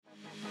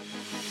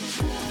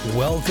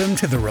Welcome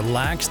to the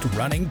Relaxed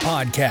Running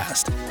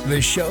Podcast,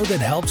 the show that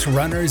helps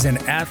runners and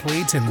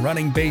athletes in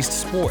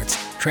running-based sports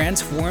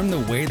transform the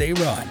way they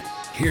run.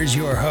 Here's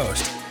your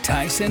host,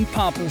 Tyson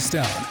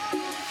Popplestone.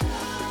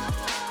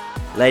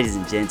 Ladies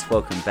and gents,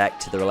 welcome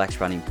back to the Relaxed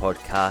Running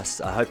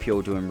Podcast. I hope you're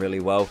all doing really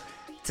well.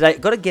 Today,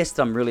 I've got a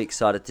guest I'm really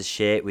excited to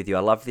share with you.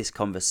 I love this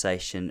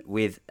conversation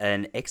with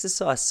an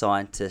exercise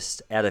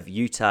scientist out of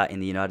Utah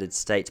in the United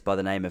States by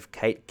the name of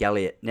Kate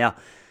Galliett. Now,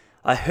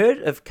 I heard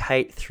of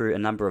Kate through a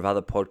number of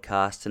other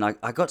podcasts, and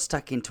I got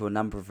stuck into a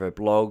number of her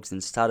blogs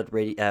and started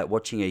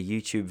watching her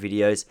YouTube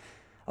videos.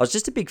 I was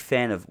just a big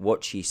fan of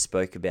what she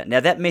spoke about. Now,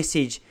 that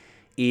message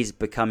is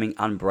becoming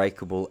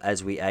unbreakable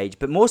as we age,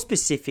 but more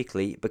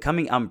specifically,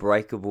 becoming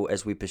unbreakable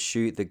as we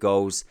pursue the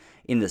goals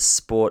in the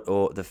sport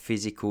or the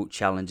physical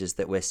challenges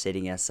that we're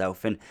setting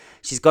ourselves. And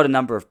she's got a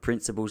number of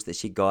principles that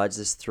she guides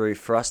us through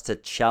for us to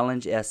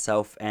challenge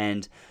ourselves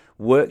and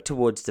work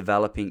towards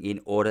developing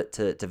in order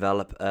to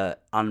develop an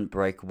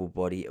unbreakable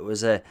body. It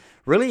was a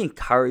really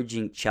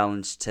encouraging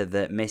challenge to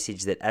the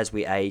message that as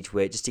we age,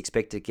 we're just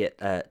expected to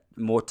get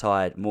more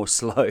tired, more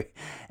slow,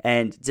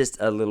 and just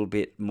a little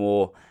bit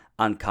more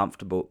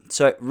uncomfortable.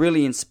 So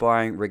really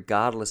inspiring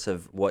regardless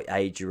of what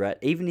age you're at.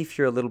 Even if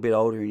you're a little bit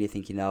older and you're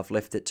thinking, oh, I've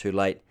left it too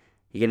late,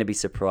 you're going to be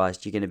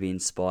surprised, you're going to be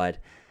inspired.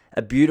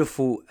 A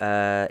beautiful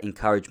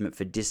encouragement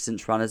for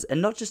distance runners,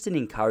 and not just an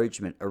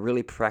encouragement, a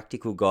really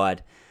practical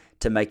guide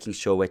to making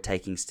sure we're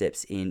taking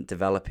steps in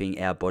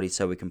developing our body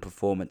so we can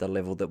perform at the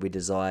level that we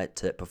desire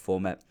to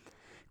perform at.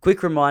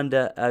 Quick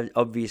reminder,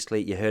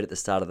 obviously you heard at the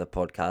start of the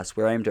podcast,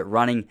 we're aimed at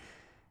running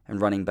and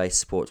running-based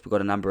sports. We've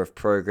got a number of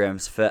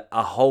programs for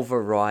a whole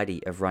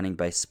variety of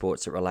running-based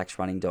sports at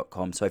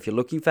relaxrunning.com. So if you're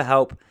looking for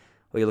help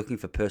or you're looking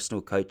for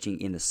personal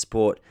coaching in the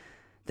sport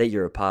that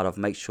you're a part of,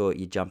 make sure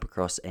you jump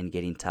across and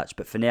get in touch.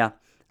 But for now,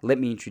 let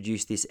me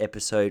introduce this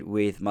episode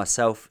with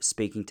myself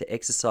speaking to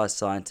exercise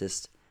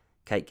scientist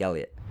Kate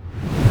Galliett.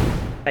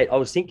 Hey, I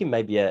was thinking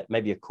maybe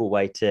a cool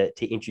way to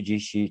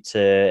introduce you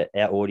to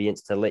our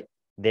audience, to let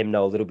them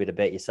know a little bit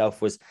about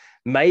yourself, was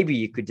maybe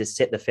you could just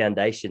set the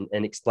foundation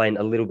and explain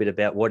a little bit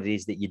about what it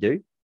is that you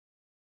do.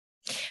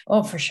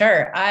 Oh, for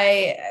sure.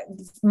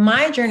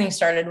 My journey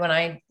started when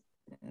I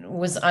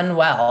was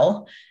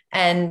unwell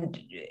and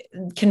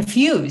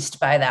confused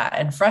by that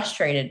and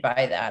frustrated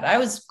by that. I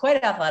was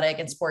quite athletic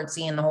and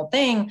sportsy and the whole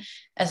thing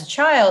as a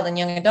child and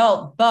young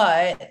adult,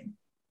 but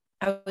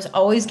I was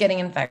always getting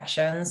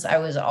infections. I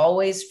was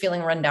always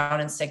feeling run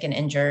down and sick and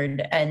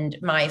injured. And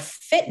my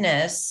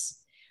fitness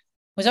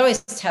was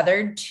always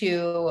tethered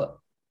to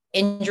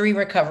injury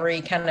recovery,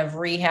 kind of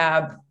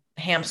rehab,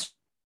 hamster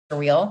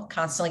wheel,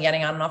 constantly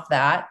getting on and off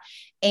that.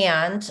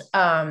 And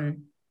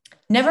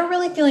never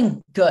really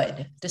feeling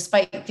good,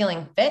 despite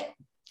feeling fit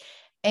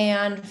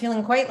and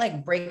feeling quite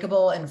like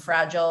breakable and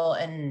fragile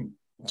and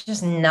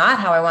just not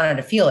how I wanted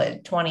to feel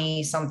at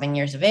 20 something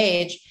years of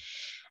age.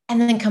 And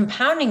then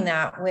compounding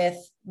that with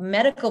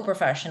medical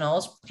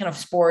professionals, kind of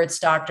sports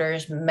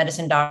doctors,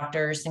 medicine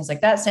doctors, things like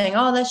that, saying,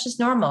 oh, that's just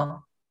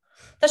normal.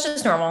 That's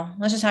just normal.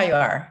 That's just how you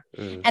are.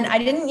 And I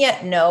didn't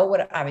yet know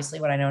what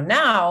I know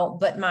now,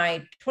 but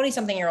my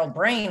 20-something-year-old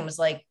brain was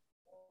like,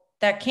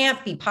 that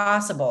can't be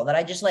possible, that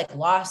I just like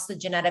lost the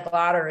genetic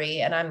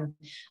lottery and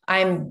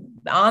I'm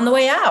on the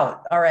way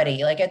out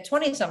already, like at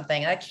 20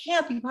 something, that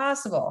can't be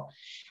possible.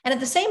 And at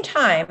the same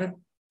time,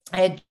 I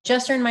had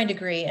just earned my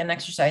degree in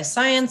exercise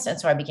science. And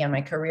so I began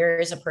my career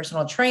as a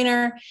personal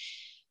trainer.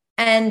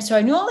 And so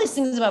I knew all these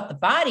things about the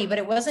body, but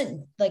it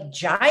wasn't like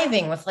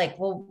jiving with like,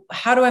 well,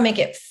 how do I make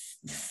it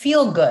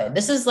feel good?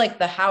 This is like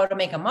the how to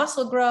make a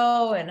muscle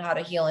grow and how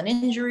to heal an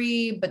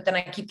injury. But then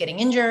I keep getting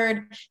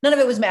injured. None of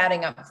it was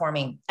adding up for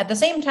me. At the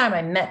same time,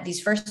 I met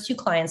these first two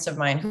clients of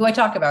mine who I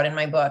talk about in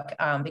my book,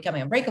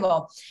 Becoming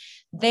Unbreakable.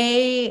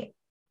 They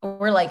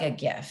were like a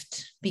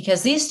gift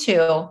because these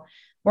two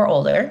were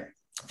older,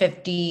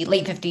 late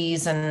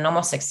 50s and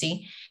almost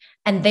 60.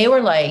 And they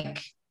were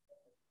like,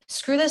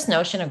 screw this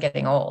notion of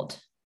getting old.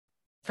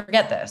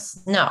 Forget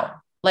this. No,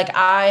 like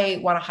they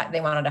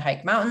wanted to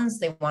hike mountains.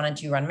 They wanted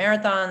to run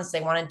marathons.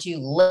 They wanted to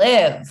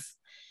live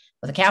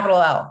with a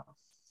capital L,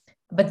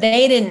 but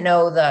they didn't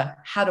know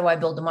how do I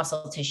build a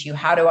muscle tissue?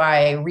 How do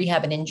I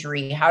rehab an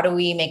injury? How do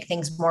we make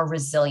things more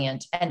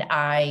resilient? And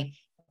I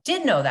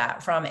did know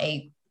that from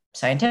a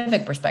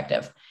scientific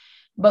perspective.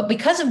 But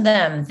because of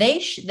them,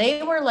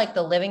 they were like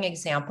the living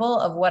example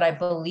of what I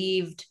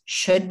believed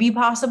should be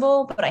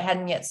possible, but I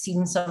hadn't yet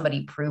seen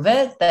somebody prove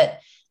it,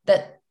 that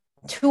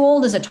too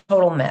old is a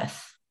total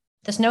myth.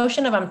 This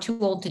notion of I'm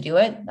too old to do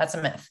it, that's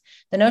a myth.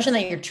 The notion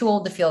that you're too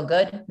old to feel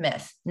good,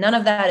 myth. None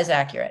of that is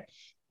accurate.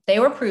 They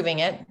were proving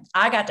it.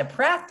 I got to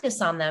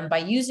practice on them by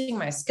using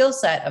my skill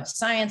set of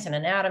science and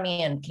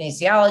anatomy and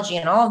kinesiology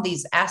and all of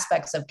these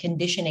aspects of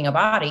conditioning a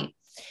body,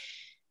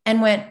 and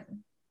went,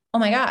 oh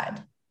my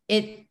God,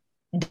 it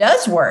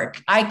does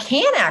work. I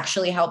can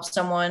actually help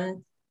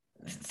someone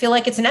feel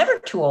like it's never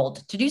too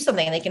old to do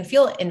something. They can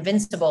feel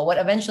invincible, what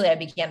eventually I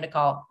began to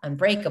call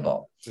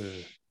unbreakable.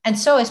 And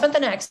so I spent the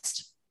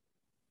next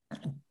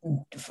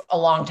a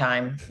long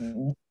time,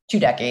 2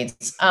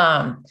 decades,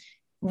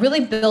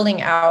 really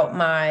building out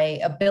my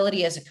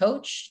ability as a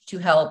coach to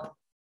help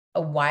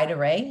a wide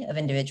array of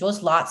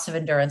individuals, lots of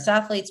endurance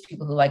athletes,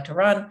 people who like to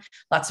run,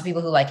 lots of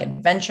people who like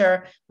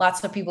adventure,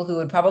 lots of people who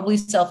would probably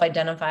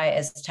self-identify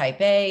as type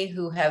A,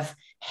 who have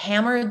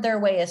hammered their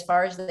way as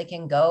far as they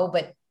can go,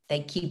 but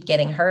they keep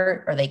getting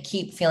hurt, or they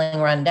keep feeling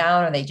run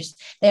down, or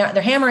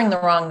they're hammering the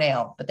wrong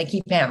nail, but they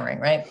keep hammering,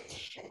 right?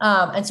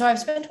 And so I've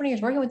spent 20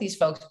 years working with these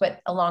folks,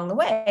 but along the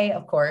way,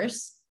 of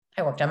course,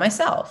 I worked on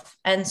myself.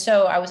 And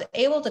so I was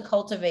able to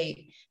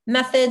cultivate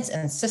methods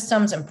and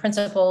systems and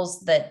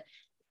principles that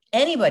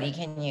anybody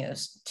can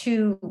use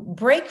to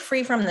break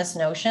free from this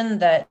notion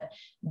that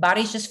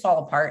bodies just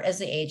fall apart as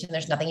they age and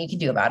there's nothing you can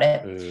do about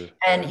it.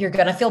 And you're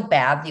going to feel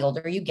bad the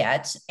older you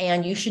get,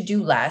 and you should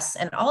do less.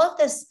 And all of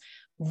this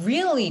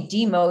really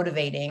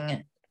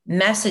demotivating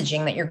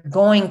messaging that you're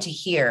going to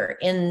hear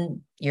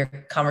in your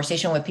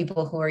conversation with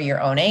people who are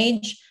your own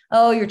age.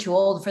 Oh, you're too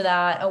old for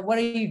that. Oh, what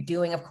are you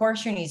doing? Of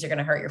course your knees are going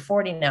to hurt. You're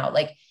 40 now.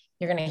 Like,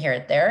 you're going to hear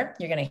it there.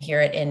 You're going to hear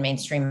it in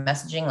mainstream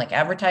messaging, like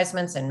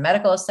advertisements and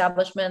medical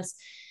establishments.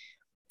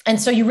 And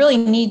so you really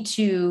need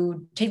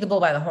to take the bull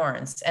by the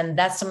horns. And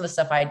that's some of the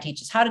stuff I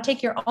teach, is how to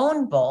take your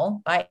own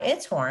bull by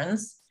its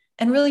horns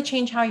and really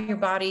change how your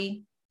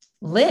body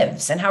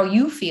lives and how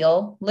you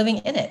feel living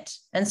in it.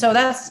 And so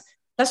that's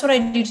what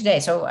I do today.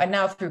 So I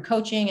now, through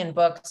coaching and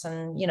books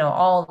and,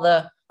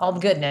 all the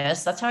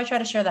goodness, that's how I try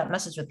to share that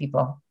message with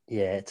people.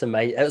 Yeah, it's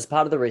amazing. It was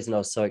part of the reason I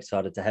was so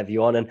excited to have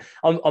you on. And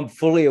I'm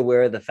fully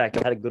aware of the fact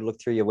I had a good look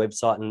through your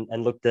website and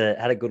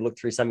had a good look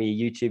through some of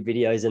your YouTube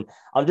videos. And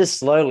I'm just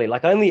slowly,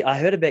 I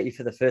heard about you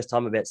for the first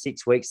time about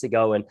 6 weeks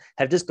ago, and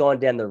have just gone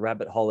down the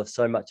rabbit hole of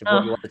so much of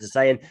what you wanted to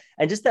say.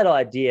 And just that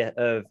idea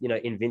of,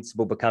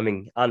 invincible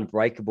becoming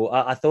unbreakable,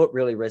 I thought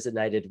really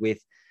resonated with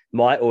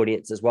my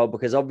audience as well,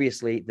 because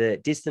obviously the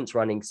distance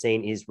running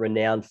scene is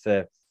renowned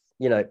for,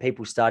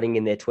 people starting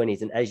in their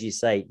 20s. And as you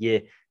say,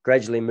 you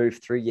gradually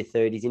move through your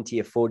 30s into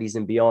your 40s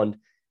and beyond.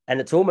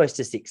 And it's almost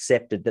just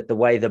accepted that the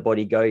way the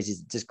body goes is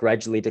just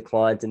gradually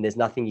declines and there's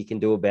nothing you can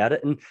do about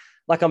it. And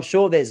I'm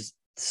sure there's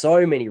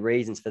so many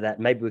reasons for that.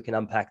 Maybe we can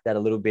unpack that a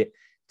little bit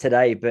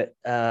today. But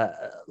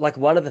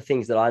one of the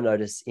things that I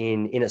notice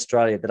in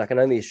Australia that I can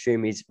only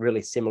assume is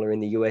really similar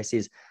in the US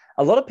is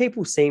a lot of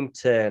people seem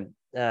to,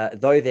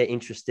 though they're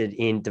interested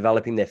in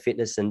developing their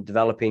fitness and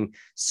developing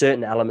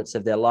certain elements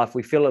of their life,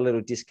 we feel a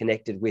little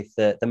disconnected with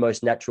the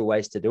most natural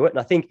ways to do it. And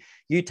I think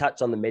you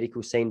touched on the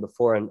medical scene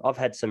before, and I've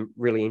had some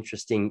really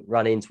interesting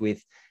run-ins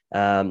with,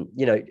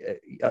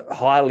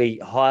 highly,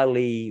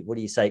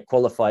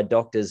 qualified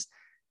doctors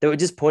that were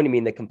just pointing me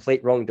in the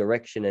complete wrong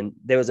direction. And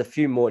there was a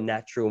few more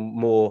natural,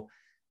 more,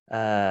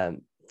 a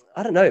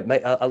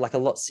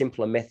lot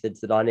simpler methods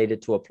that I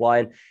needed to apply.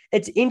 And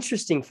it's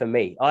interesting for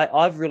me.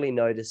 I've really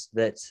noticed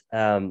that,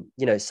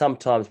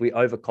 sometimes we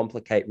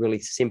overcomplicate really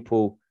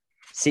simple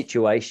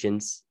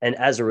situations. And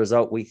as a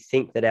result, we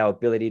think that our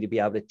ability to be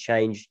able to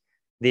change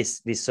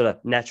this sort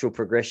of natural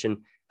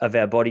progression of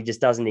our body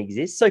just doesn't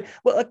exist. So,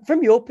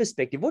 from your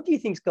perspective, what do you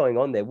think is going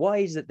on there? Why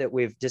is it that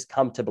we've just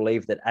come to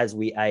believe that as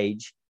we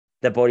age,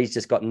 the body's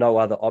just got no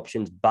other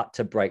options but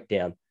to break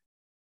down?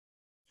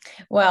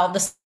 Well,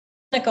 the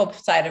cynical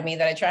side of me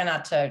that I try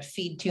not to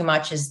feed too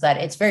much is that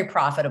it's very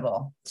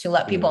profitable to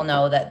let people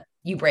know that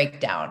you break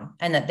down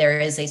and that there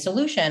is a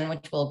solution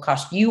which will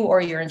cost you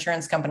or your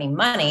insurance company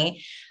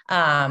money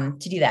to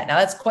do that. Now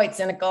that's quite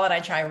cynical, and I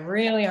try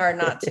really hard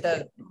not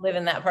to live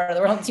in that part of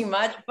the world too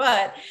much.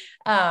 But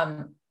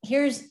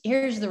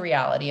here's the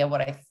reality of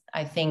what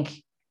I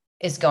think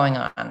is going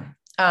on.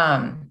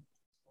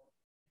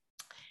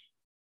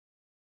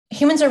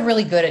 Humans are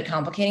really good at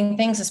complicating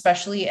things,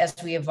 especially as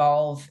we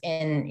evolve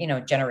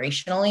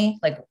generationally.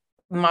 Like,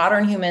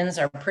 modern humans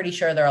are pretty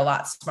sure they're a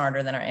lot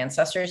smarter than our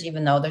ancestors,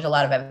 even though there's a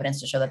lot of evidence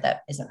to show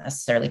that isn't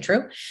necessarily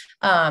true.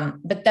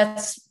 But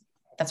that's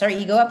our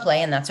ego at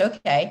play, and that's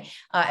okay.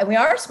 And we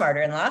are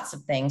smarter in lots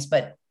of things,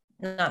 but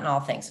not in all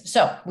things.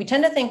 So we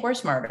tend to think we're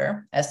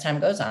smarter as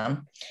time goes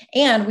on.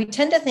 And we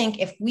tend to think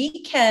if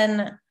we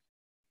can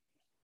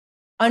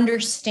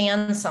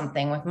understand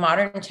something with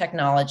modern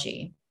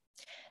technology,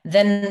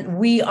 then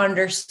we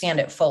understand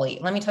it fully.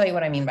 Let me tell you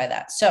what I mean by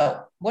that.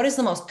 So what is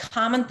the most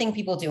common thing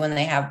people do when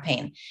they have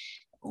pain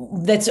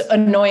that's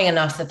annoying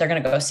enough that they're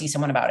going to go see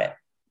someone about it?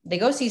 They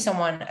go see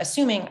someone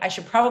assuming I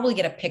should probably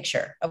get a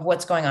picture of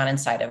what's going on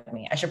inside of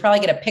me. I should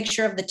probably get a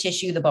picture of the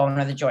tissue, the bone,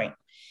 or the joint.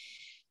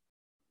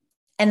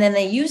 And then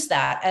they use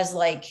that as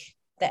like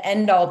the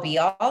end all be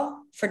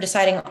all for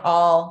deciding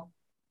all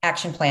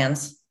action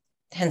plans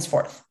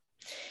henceforth.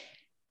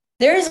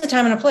 There is a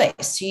time and a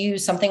place to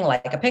use something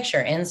like a picture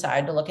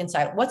inside to look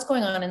inside what's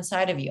going on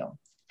inside of you.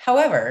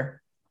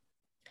 However,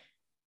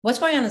 what's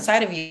going on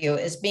inside of you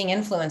is being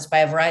influenced by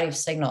a variety of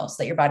signals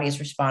that your body is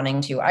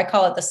responding to. I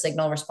call it the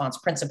signal response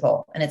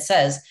principle. And it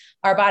says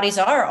our bodies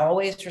are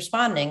always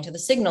responding to the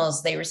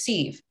signals they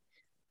receive.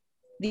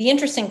 The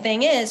interesting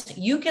thing is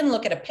you can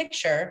look at a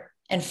picture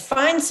and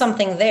find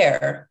something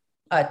there,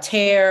 a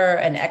tear,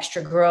 an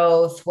extra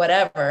growth,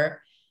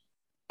 whatever.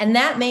 And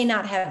that may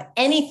not have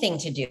anything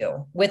to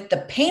do with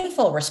the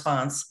painful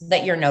response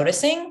that you're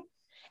noticing.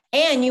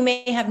 And you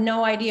may have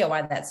no idea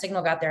why that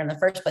signal got there in the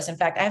first place. In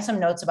fact, I have some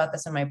notes about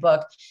this in my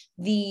book.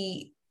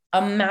 The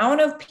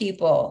amount of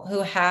people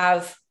who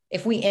have,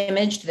 if we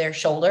imaged their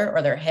shoulder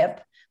or their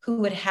hip, who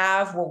would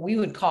have what we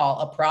would call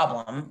a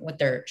problem with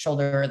their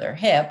shoulder or their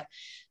hip,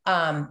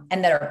 and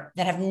that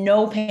have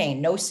no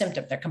pain, no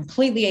symptom, they're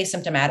completely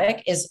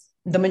asymptomatic, is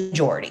the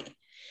majority.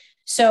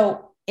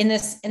 So in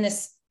this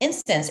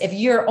instance, if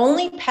your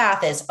only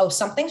path is, oh,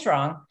 something's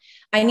wrong,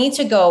 I need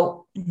to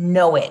go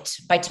know it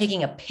by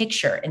taking a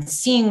picture and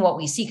seeing what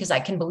we see, because I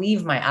can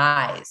believe my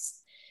eyes.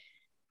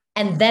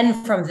 And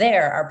then from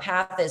there, our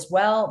path is,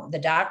 well, the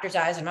doctor's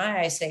eyes and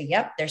my eyes say,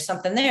 yep, there's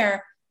something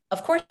there.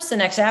 Of course, the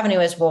next avenue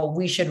is, well,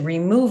 we should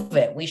remove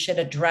it. We should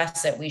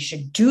address it. We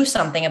should do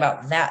something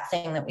about that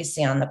thing that we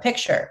see on the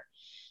picture.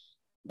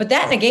 But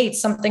that negates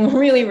something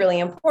really, really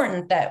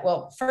important that,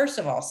 well, first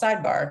of all,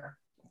 sidebar,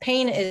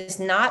 pain is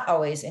not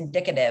always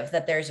indicative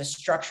that there's a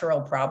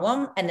structural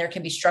problem, and there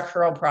can be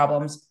structural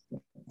problems,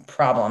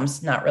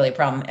 not really a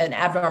problem, an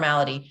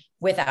abnormality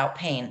without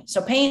pain.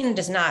 So pain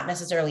does not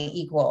necessarily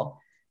equal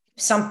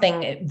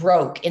something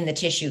broke in the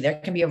tissue. There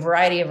can be a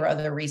variety of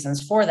other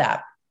reasons for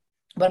that.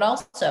 But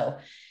also,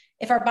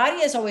 if our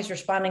body is always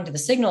responding to the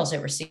signals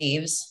it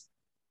receives,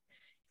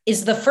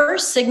 is the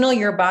first signal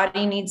your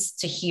body needs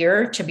to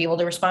hear to be able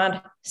to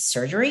respond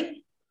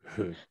surgery?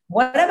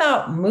 What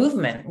about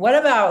movement? What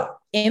about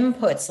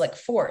inputs like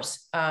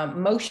force,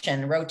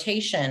 motion,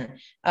 rotation,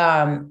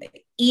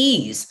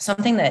 ease,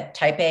 something that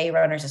type A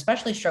runners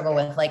especially struggle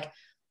with, like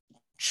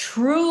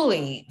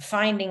truly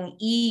finding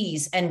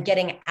ease and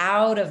getting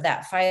out of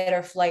that fight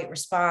or flight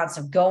response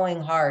of going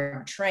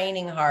hard,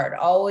 training hard,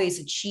 always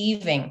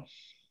achieving.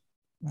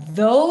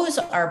 Those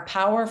are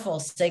powerful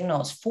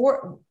signals.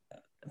 For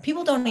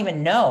people don't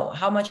even know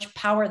how much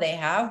power they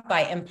have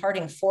by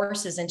imparting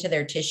forces into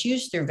their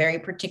tissues through very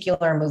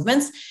particular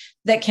movements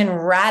that can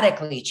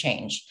radically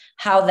change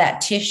how that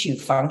tissue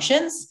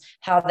functions,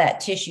 how that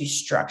tissue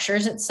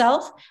structures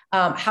itself,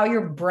 how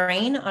your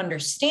brain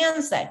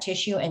understands that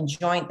tissue and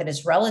joint that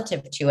is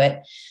relative to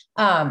it.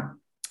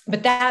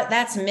 But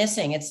that's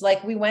missing. It's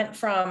like we went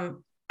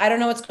from, I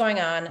don't know what's going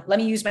on, let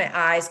me use my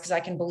eyes because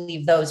I can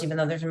believe those, even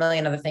though there's a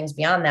million other things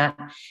beyond that.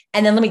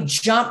 And then let me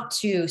jump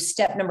to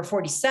step number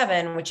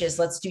 47, which is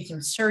let's do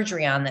some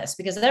surgery on this,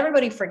 because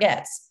everybody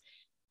forgets,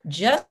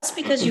 just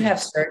because you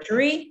have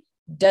surgery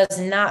does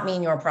not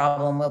mean your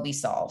problem will be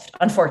solved.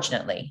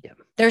 Unfortunately,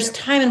 there's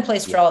time and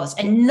place for all of this.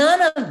 And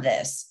none of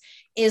this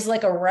is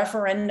like a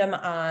referendum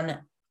on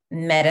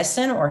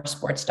medicine or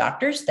sports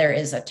doctors. There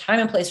is a time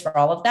and place for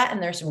all of that.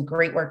 And there's some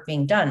great work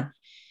being done.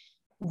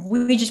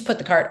 We just put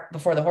the cart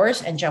before the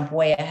horse and jump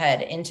way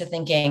ahead into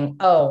thinking,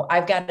 oh,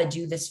 I've got to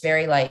do this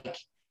very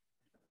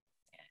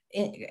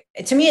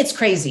to me, it's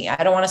crazy.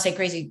 I don't want to say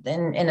crazy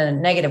in a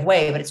negative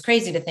way, but it's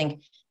crazy to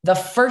think the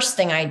first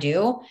thing I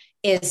do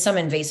is some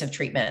invasive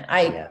treatment.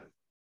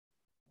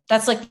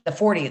 That's like the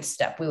 40th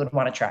step we would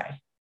want to try.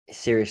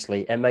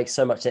 Seriously, it makes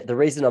so much sense. The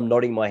reason I'm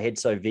nodding my head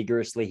so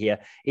vigorously here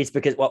is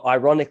because, well,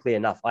 ironically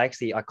enough, I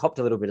copped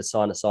a little bit of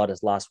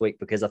sinusitis last week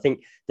because I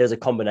think there's a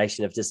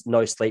combination of just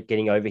no sleep,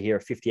 getting over here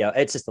a 50-hour.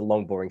 It's just a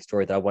long, boring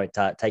story that I won't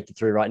take you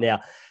through right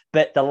now.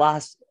 But the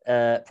last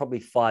probably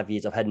 5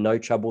 years, I've had no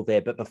trouble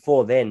there. But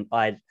before then,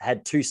 I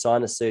had 2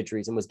 sinus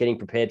surgeries and was getting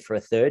prepared for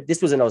a third.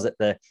 This was when I was at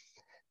the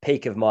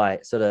peak of my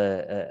sort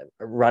of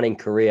running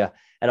career.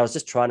 And I was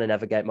just trying to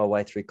navigate my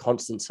way through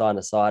constant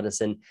sinusitis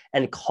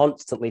and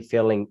constantly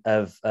feeling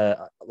of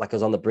like I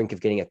was on the brink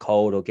of getting a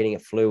cold or getting a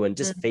flu and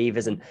just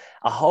fevers and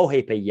a whole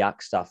heap of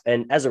yuck stuff.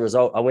 And as a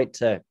result, I went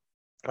to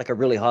like a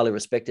really highly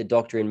respected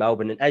doctor in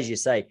Melbourne. And as you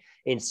say,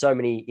 in so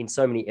many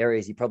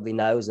areas, he probably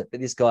nails it. But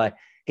this guy,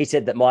 he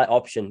said that my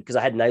option, because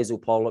I had nasal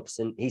polyps,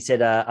 and he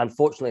said,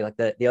 unfortunately, like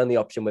the only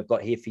option we've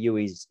got here for you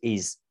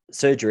is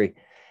surgery.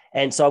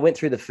 And so I went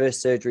through the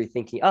first surgery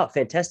thinking, oh,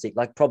 fantastic,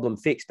 like problem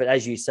fixed. But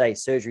as you say,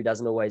 surgery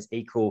doesn't always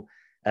equal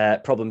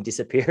problem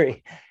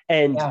disappearing.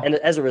 And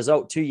as a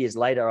result, 2 years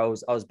later, I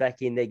was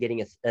back in there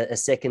getting a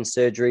second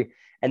surgery.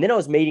 And then I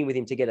was meeting with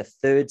him to get a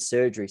third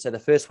surgery. So the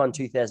first one,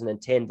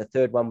 2010, the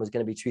third one was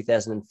going to be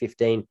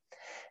 2015.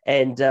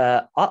 And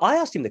I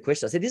asked him the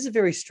question. I said, this is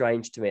very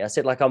strange to me. I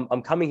said, like,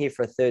 I'm coming here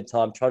for a third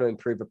time, trying to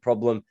improve a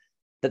problem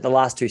that the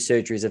last 2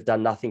 surgeries have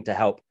done nothing to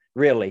help.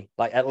 Really,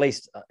 like at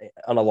least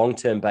on a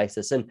long-term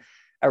basis. And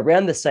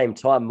around the same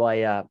time,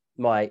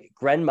 my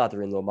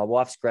grandmother-in-law, my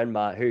wife's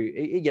grandma, who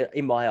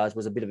in my eyes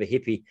was a bit of a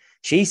hippie,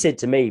 she said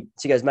to me,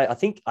 she goes, mate,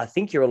 I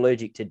think you're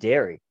allergic to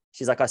dairy.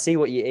 She's like, I see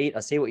what you eat, I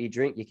see what you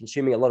drink. You're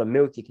consuming a lot of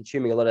milk, you're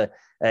consuming a lot of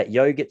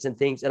yogurts and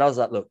things. And I was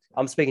like, look,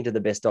 I'm speaking to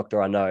the best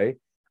doctor I know.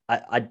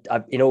 I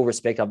in all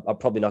respect, I'm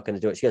probably not going to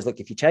do it. She goes,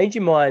 look, if you change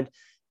your mind,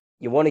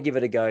 you want to give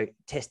it a go,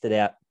 test it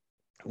out.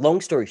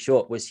 Long story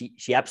short was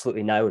she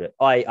absolutely nailed it.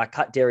 I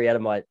cut dairy out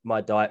of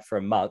my diet for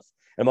a month.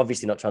 And I'm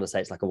obviously not trying to say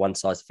it's like a one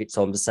size fits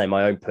all. I'm just saying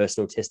my own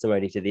personal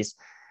testimony to this.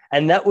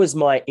 And that was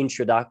my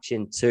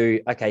introduction to,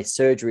 okay,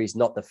 surgery is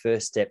not the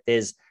first step.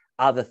 There's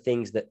other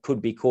things that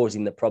could be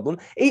causing the problem.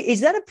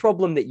 Is that a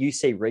problem that you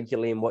see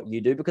regularly in what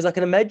you do? Because I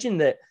can imagine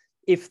that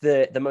if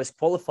the most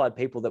qualified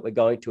people that we're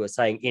going to are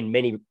saying in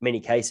many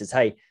cases,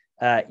 hey,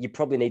 you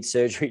probably need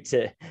surgery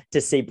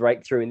to see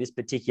breakthrough in this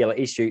particular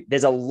issue,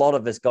 there's a lot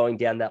of us going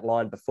down that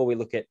line before we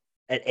look at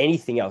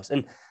anything else.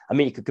 And I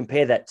mean, you could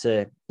compare that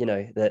to, you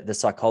know, the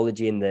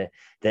psychology and the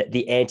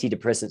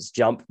antidepressants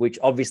jump, which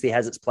obviously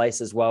has its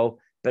place as well.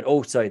 But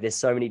also there's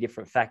so many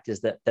different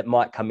factors that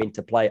might come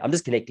into play. I'm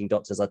just connecting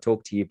dots as I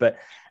talk to you, but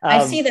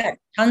I see that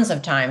tons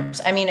of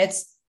times. I mean,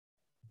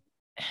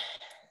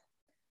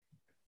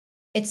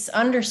 it's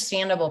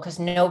understandable because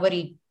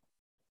nobody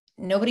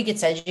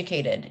gets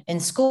educated in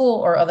school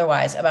or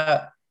otherwise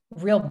about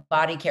real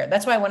body care.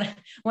 That's why when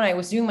I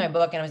was doing my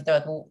book and I was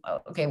like, well,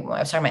 okay, I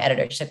was talking to my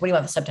editor, she's like, what do you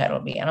want the subtitle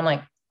to be? And I'm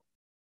like,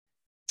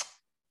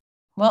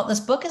 well, this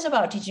book is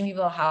about teaching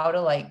people how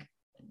to like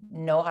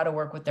know how to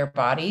work with their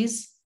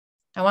bodies.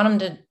 I want them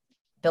to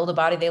build a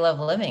body they love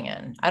living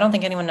in. I don't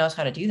think anyone knows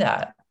how to do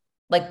that.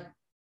 Like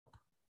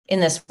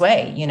in this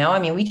way, you know, I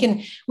mean, we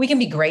can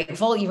be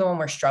grateful even when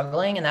we're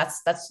struggling, and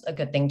that's a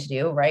good thing to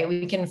do, right?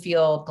 We can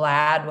feel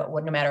glad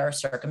no matter our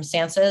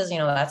circumstances, you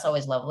know, that's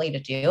always lovely to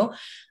do.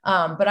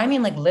 But I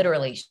mean, like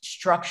literally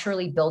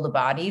structurally build a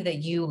body that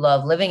you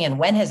love living in.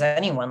 When has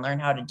anyone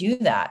learned how to do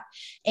that?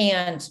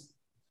 And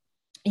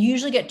you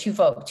usually get two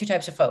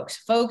types of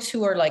folks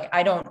who are like,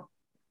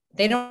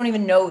 they don't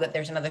even know that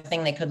there's another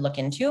thing they could look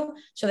into.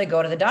 So they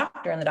go to the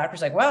doctor and the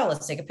doctor's like, well,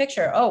 let's take a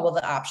picture. Oh, well,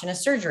 the option is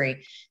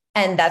surgery.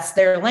 And that's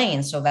their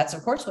lane. So that's,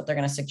 of course, what they're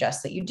going to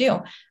suggest that you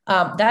do.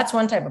 That's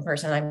one type of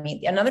person I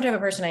meet. Another type of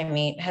person I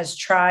meet has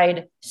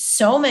tried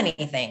so many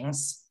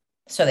things.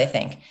 So they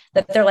think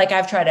that they're like,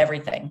 I've tried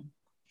everything.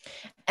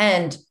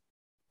 And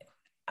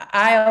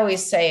I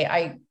always say,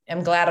 I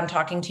am glad I'm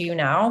talking to you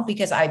now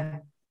because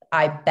I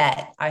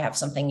bet I have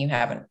something you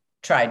haven't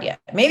tried yet.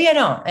 Maybe I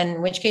don't. And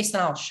in which case,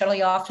 then I'll shuttle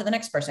you off to the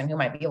next person who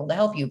might be able to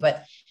help you.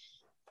 But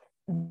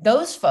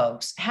those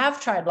folks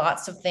have tried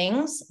lots of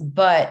things,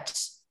 but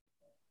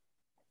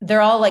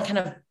they're all like kind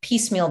of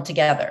piecemealed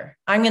together.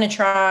 I'm going to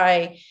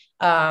try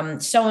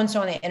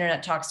so-and-so on the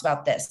internet talks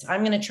about this.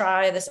 I'm going to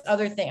try this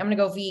other thing. I'm going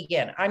to go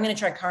vegan. I'm going to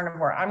try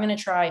carnivore. I'm going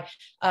to try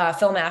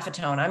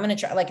phenylmethacone. I'm going to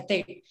try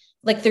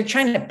they're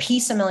trying to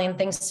piece a million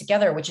things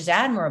together, which is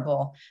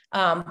admirable.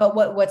 But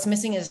what's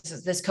missing is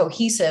this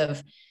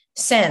cohesive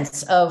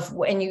sense of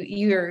when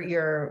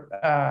the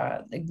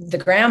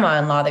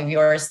grandma-in-law of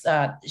yours,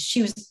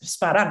 she was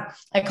spot on.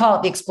 I call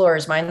it the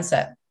explorer's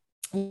mindset.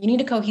 You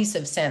need a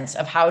cohesive sense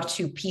of how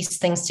to piece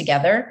things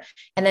together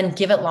and then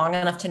give it long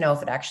enough to know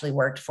if it actually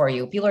worked for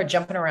you. People are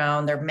jumping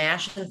around, they're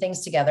mashing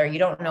things together. You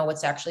don't know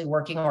what's actually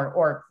working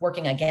or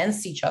working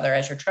against each other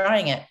as you're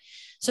trying it.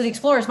 So the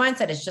explorer's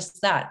mindset is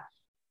just that.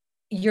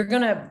 You're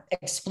going to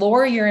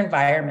explore your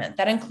environment.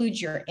 That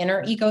includes your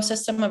inner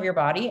ecosystem of your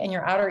body and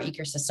your outer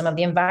ecosystem of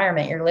the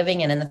environment you're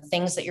living in and the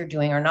things that you're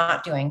doing or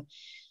not doing.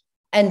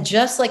 And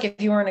just like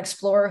if you were an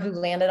explorer who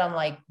landed on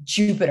like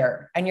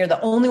Jupiter and you're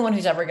the only one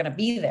who's ever going to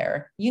be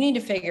there, you need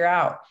to figure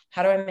out,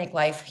 how do I make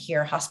life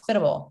here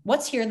hospitable?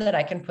 What's here that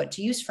I can put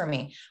to use for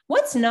me?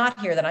 What's not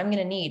here that I'm going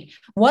to need?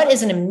 What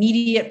is an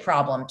immediate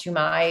problem to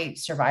my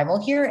survival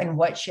here? And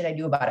what should I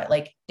do about it?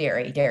 Like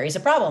dairy is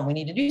a problem. We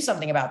need to do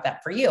something about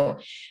that for you.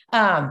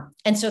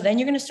 And so then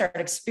you're going to start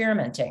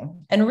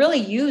experimenting and really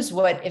use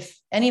what, if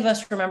any of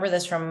us remember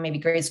this from maybe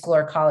grade school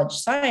or college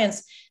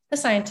science, the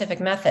scientific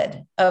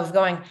method of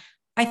going,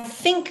 I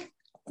think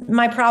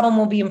my problem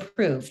will be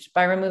improved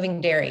by removing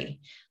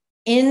dairy.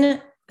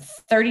 In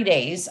 30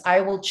 days,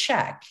 I will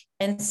check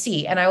and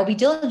see, and I will be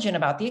diligent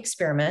about the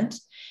experiment,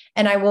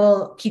 and I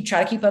will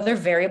try to keep other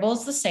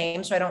variables the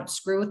same so I don't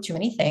screw with too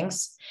many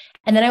things.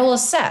 And then I will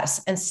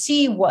assess and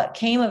see what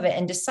came of it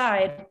and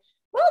decide,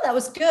 well, that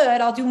was good.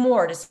 I'll do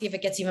more to see if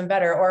it gets even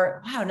better.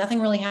 Or, wow, nothing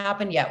really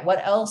happened yet.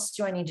 What else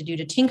do I need to do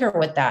to tinker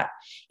with that?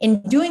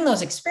 In doing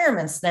those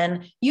experiments,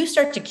 then you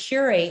start to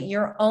curate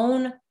your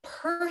own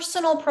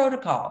personal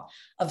protocol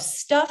of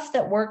stuff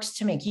that works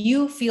to make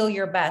you feel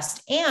your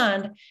best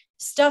and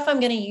stuff I'm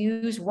going to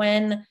use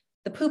when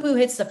the poo-poo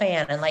hits the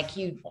fan and like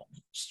you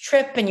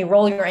trip and you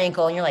roll your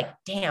ankle and you're like,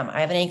 damn, I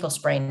have an ankle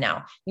sprain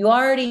now. You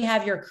already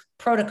have your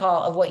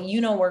protocol of what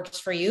you know works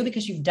for you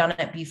because you've done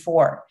it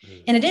before.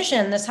 In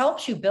addition, this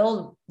helps you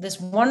build this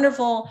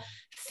wonderful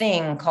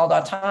thing called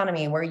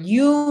autonomy where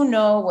you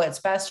know what's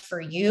best for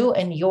you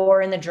and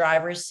you're in the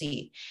driver's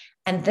seat.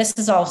 And this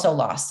is also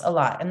lost a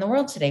lot in the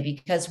world today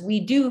because we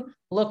do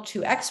look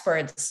to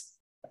experts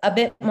a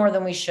bit more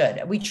than we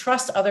should. We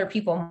trust other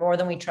people more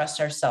than we trust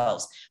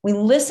ourselves. We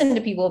listen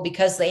to people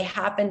because they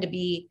happen to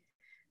be,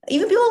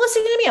 even people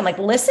listening to me, I'm like,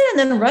 listen and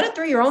then run it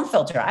through your own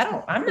filter.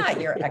 I'm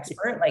not your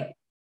expert. Like,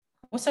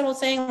 what's that old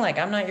saying? Like,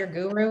 I'm not your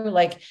guru.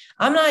 Like,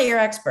 I'm not your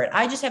expert.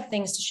 I just have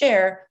things to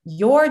share.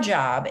 Your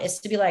job is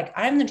to be like,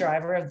 I'm the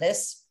driver of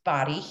this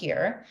body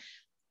here.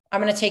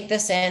 I'm going to take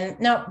this in.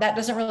 No, that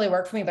doesn't really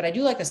work for me, but I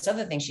do like this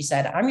other thing she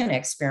said. I'm going to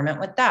experiment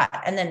with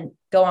that and then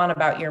go on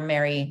about your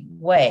merry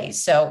way.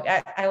 So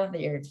I love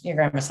that your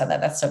grandma said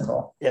that. That's so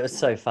cool. It was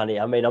so funny.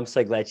 I mean, I'm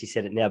so glad she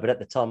said it now, but at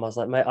the time I was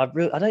like, mate,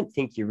 I don't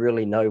think you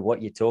really know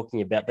what you're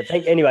talking about, but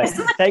anyway,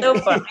 so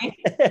funny.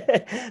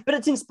 But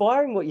it's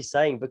inspiring what you're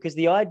saying, because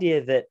the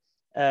idea that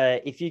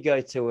if you go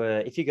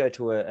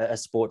to a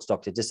sports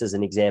doctor, just as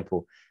an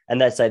example, and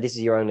they say this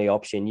is your only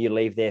option, you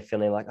leave there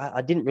feeling like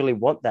I didn't really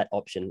want that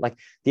option. Like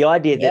the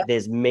idea that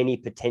there's many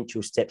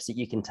potential steps that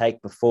you can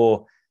take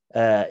before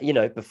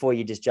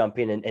you just jump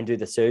in and do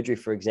the surgery,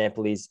 for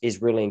example,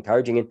 is really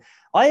encouraging. And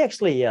I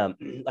actually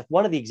like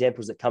one of the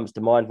examples that comes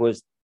to mind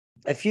was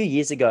a few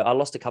years ago. I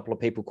lost a couple of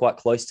people quite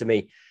close to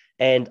me,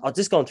 and I've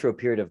just gone through a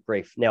period of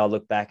grief. Now I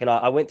look back, and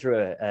I went to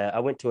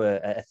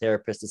a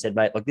therapist and said,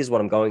 mate, look, this is what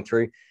I'm going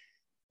through.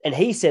 And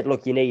he said,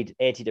 look, you need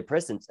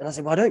antidepressants. And I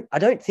said, well, I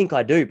don't think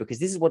I do, because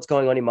this is what's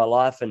going on in my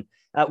life. And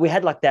we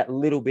had like that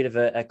little bit of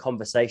a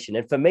conversation.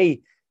 And for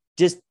me,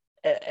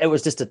 it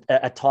was just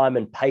a time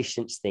and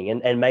patience thing,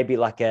 and maybe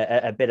like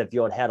a better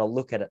view on how to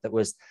look at it. That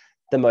was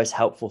the most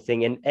helpful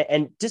thing.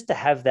 And just to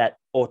have that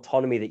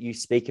autonomy that you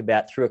speak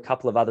about through a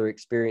couple of other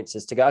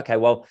experiences to go, okay,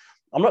 well,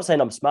 I'm not saying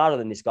I'm smarter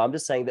than this guy. I'm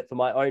just saying that for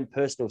my own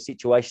personal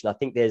situation, I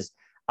think there's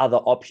other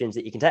options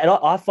that you can take. And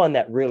I find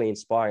that really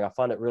inspiring. I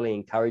find it really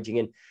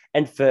encouraging.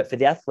 And for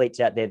the athletes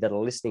out there that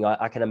are listening,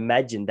 I can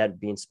imagine that'd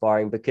be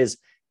inspiring, because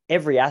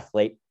every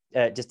athlete,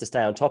 just to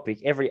stay on topic,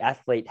 every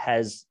athlete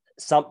has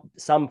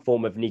some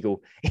form of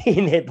niggle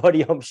in their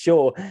body, I'm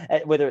sure,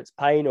 whether it's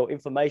pain or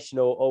inflammation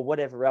or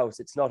whatever else.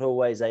 It's not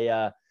always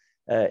a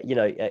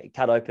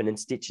cut open and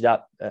stitch it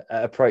up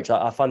approach.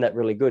 I find that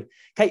really good.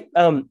 Okay,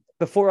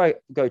 before I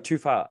go too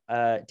far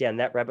down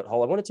that rabbit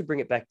hole, I wanted to bring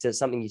it back to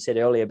something you said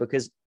earlier,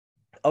 because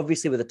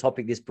obviously with a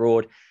topic this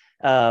broad,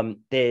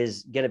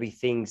 there's going to be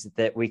things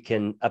that we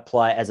can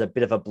apply as a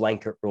bit of a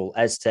blanket rule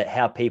as to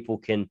how people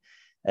can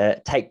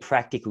take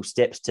practical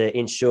steps to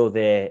ensure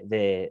they're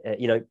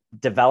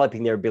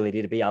developing their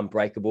ability to be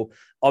unbreakable.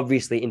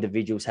 Obviously,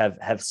 individuals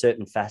have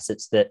certain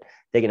facets that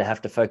they're going to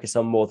have to focus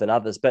on more than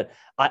others. But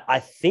I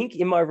think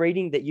in my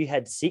reading that you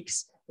had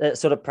 6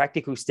 sort of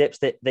practical steps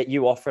that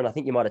you offer, and I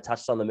think you might have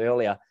touched on them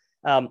earlier.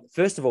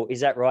 First of all,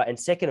 is that right? And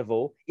second of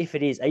all, if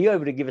it is, are you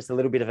able to give us a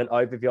little bit of an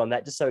overview on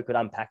that, just so we could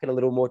unpack it a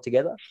little more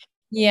together?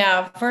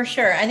 Yeah, for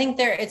sure. I think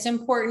it's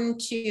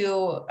important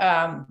to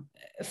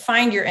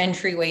find your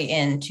entryway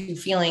into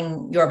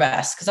feeling your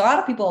best. Because a lot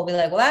of people will be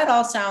like, well, that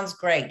all sounds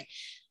great,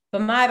 but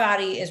my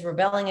body is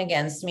rebelling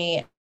against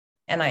me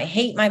and I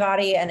hate my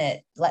body and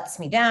it lets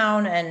me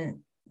down. And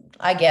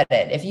I get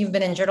it. If you've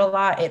been injured a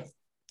lot,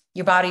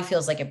 your body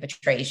feels like it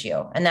betrays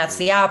you. And that's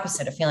the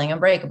opposite of feeling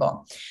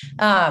unbreakable.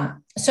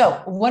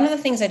 So one of the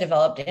things I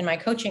developed in my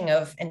coaching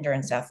of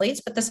endurance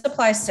athletes, but this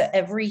applies to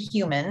every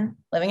human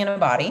living in a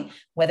body,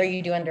 whether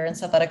you do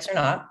endurance athletics or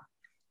not,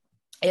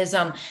 is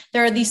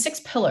there are these 6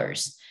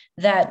 pillars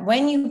that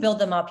when you build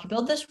them up, you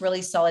build this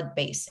really solid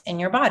base in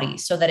your body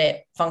so that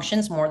it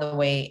functions more the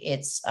way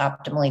it's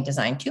optimally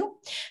designed to,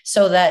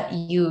 so that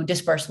you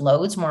disperse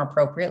loads more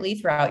appropriately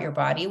throughout your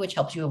body, which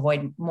helps you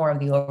avoid more of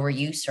the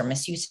overuse or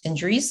misuse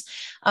injuries.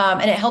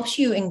 And it helps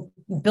you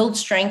build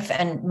strength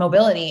and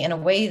mobility in a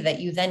way that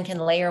you then can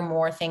layer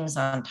more things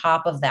on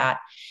top of that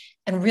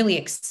and really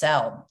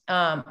excel.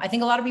 I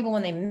think a lot of people,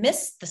 when they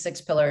miss the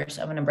 6 pillars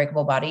of an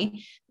unbreakable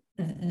body,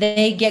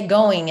 they get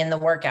going in the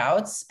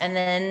workouts and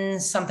then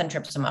something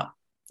trips them up.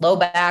 Low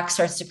back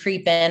starts to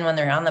creep in when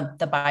they're on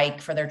the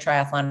bike for their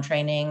triathlon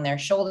training. Their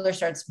shoulder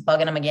starts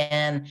bugging them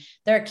again.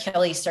 Their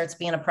Achilles starts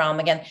being a problem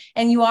again.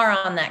 And you are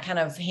on that kind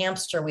of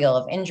hamster wheel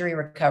of injury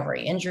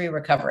recovery.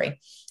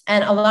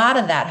 And a lot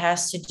of that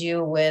has to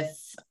do with,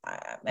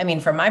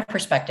 from my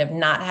perspective,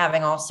 not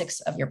having all 6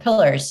 of your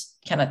pillars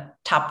kind of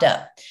topped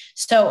up.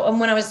 So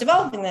when I was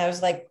developing that, I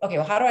was like, okay,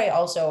 well, how do I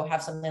also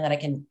have something that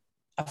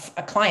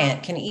a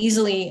client can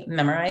easily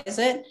memorize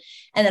it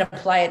and then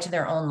apply it to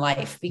their own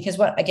life? Because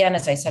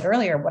as I said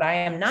earlier, what I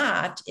am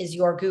not is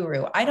your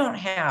guru. I don't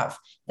have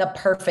the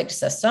perfect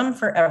system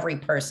for every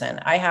person.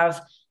 I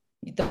have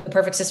the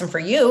perfect system for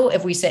you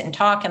if we sit and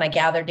talk and I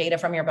gather data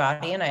from your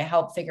body and I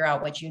help figure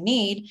out what you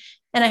need.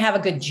 And I have a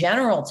good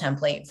general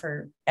template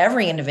for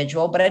every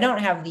individual, but I don't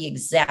have the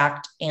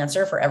exact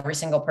answer for every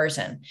single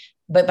person.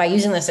 But by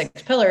using the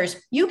 6 pillars,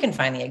 you can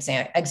find the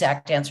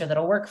exact answer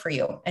that'll work for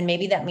you. And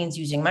maybe that means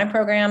using my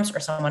programs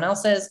or someone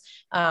else's,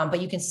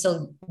 but you can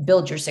still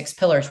build your 6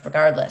 pillars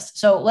regardless.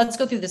 So let's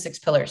go through the 6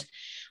 pillars.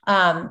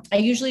 I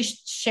usually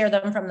share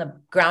them from the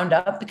ground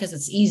up because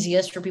it's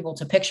easiest for people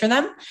to picture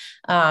them.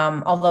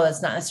 Although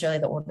it's not necessarily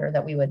the order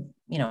that we would,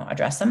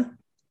 address them.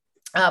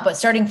 But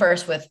starting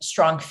first with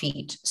strong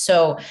feet.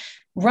 So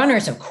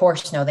runners, of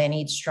course, know they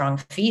need strong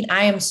feet.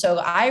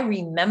 I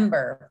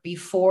remember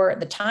before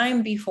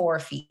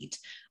feet,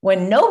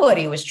 when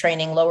nobody was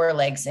training lower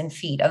legs and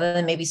feet, other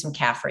than maybe some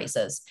calf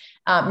raises.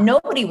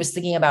 Nobody was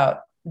thinking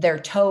about their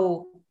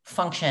toe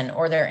function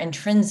or their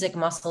intrinsic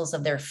muscles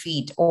of their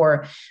feet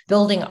or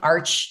building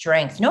arch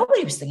strength.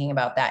 Nobody was thinking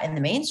about that in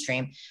the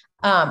mainstream.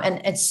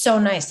 And it's so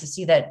nice to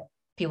see that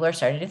people are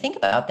starting to think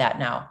about that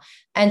now.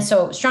 And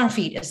so strong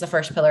feet is the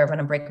first pillar of an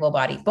unbreakable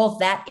body. Both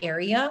that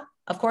area,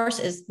 of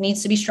course,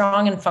 needs to be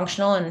strong and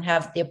functional and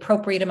have the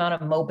appropriate amount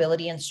of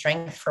mobility and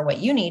strength for what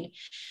you need.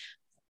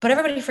 But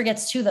everybody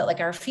forgets too that like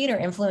our feet are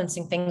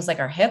influencing things like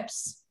our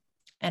hips,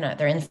 and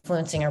they're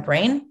influencing our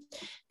brain.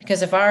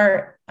 Because if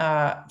our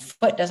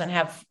foot doesn't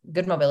have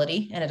good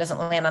mobility and it doesn't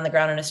land on the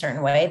ground in a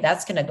certain way,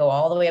 that's going to go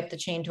all the way up the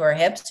chain to our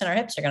hips, and our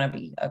hips are going to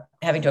be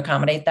having to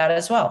accommodate that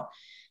as well.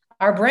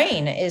 Our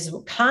brain is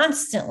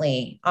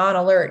constantly on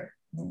alert,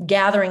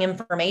 gathering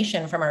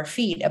information from our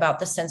feet about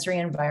the sensory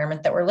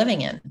environment that we're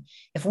living in.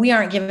 If we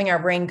aren't giving our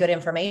brain good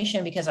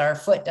information because our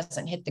foot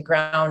doesn't hit the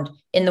ground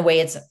in the way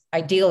it's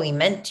ideally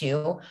meant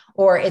to,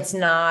 or it's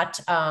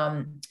not,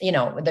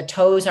 the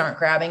toes aren't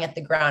grabbing at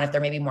the ground, if they're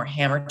maybe more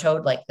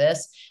hammer-toed like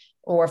this,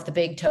 or if the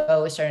big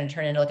toe is starting to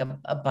turn into like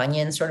a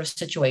bunion sort of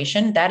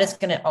situation, that is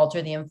going to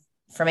alter the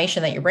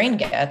information that your brain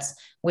gets,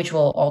 which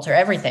will alter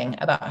everything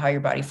about how your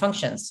body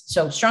functions.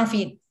 So strong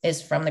feet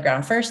is from the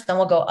ground first, then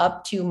we'll go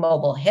up to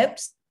mobile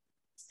hips.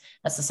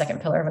 That's the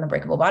second pillar of an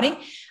unbreakable body.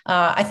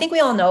 I think we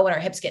all know when our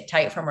hips get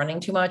tight from running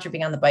too much or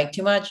being on the bike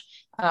too much,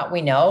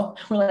 we know,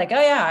 we're like,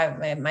 oh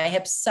yeah, my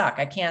hips suck.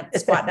 I can't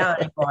squat down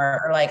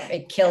anymore. Or like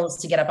it kills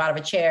to get up out of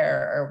a chair,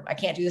 or I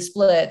can't do the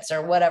splits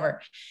or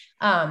whatever.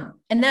 And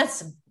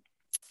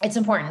it's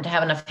important to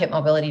have enough hip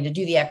mobility to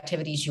do the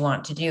activities you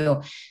want to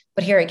do.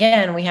 But here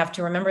again, we have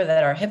to remember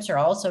that our hips are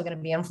also going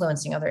to be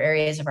influencing other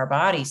areas of our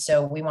body.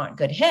 So we want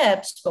good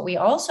hips, but we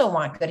also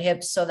want good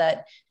hips so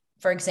that,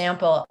 for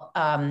example,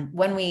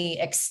 when we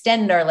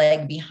extend our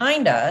leg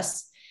behind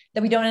us,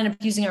 that we don't end up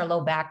using our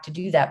low back to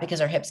do that because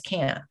our hips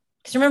can't.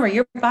 Because remember,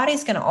 your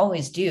body's going to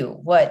always do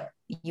what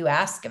you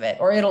ask of it,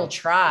 or it'll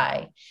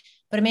try,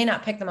 but it may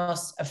not pick the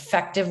most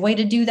effective way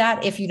to do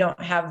that if you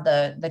don't have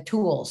the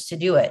tools to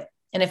do it.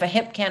 And if a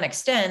hip can't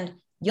extend,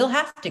 you'll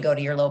have to go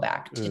to your low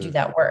back to do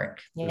that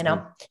work, you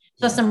know? So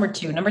that's number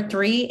two. Number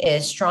three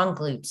is strong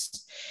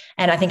glutes.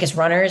 And I think as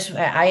runners,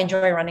 I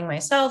enjoy running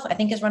myself. I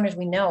think as runners,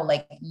 we know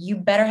like you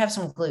better have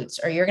some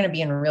glutes or you're going to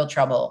be in real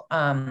trouble,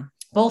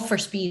 both for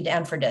speed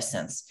and for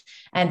distance.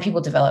 And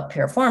people develop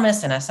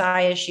piriformis and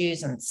SI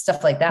issues and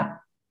stuff like that.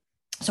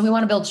 So we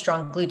want to build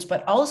strong glutes,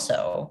 but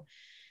also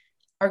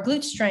our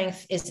glute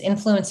strength is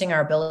influencing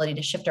our ability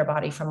to shift our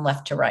body from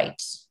left to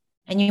right.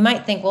 And you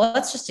might think, well,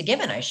 that's just a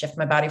given. I shift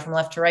my body from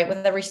left to right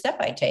with every step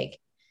I take.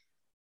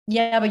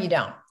 Yeah, but you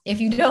don't.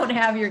 If you don't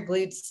have your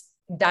glutes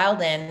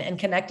dialed in and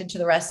connected to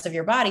the rest of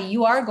your body,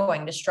 you are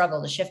going to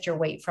struggle to shift your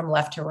weight from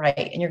left to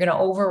right. And you're going to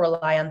over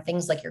rely on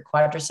things like your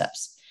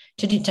quadriceps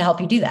to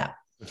help you do that.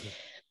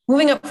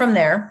 Moving up from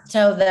there,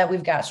 so that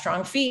we've got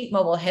strong feet,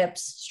 mobile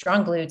hips,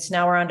 strong glutes.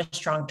 Now we're on to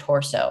strong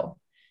torso.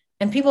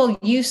 And people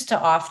used to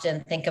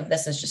often think of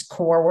this as just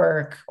core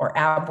work or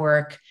ab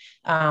work,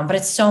 but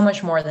it's so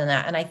much more than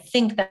that. And I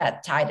think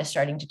that tide is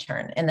starting to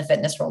turn in the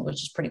fitness world,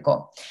 which is pretty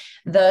cool.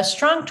 The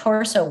strong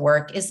torso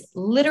work is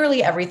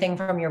literally everything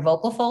from your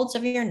vocal folds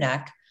of your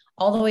neck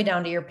all the way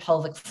down to your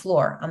pelvic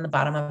floor on the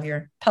bottom of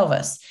your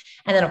pelvis.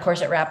 And then, of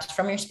course, it wraps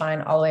from your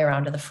spine all the way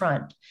around to the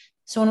front.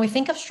 So when we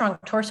think of strong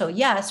torso,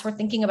 yes, we're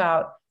thinking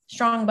about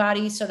strong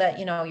body so that,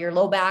 you know, your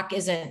low back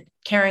isn't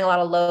carrying a lot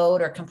of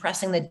load or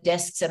compressing the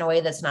discs in a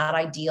way that's not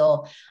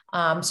ideal,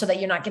 so that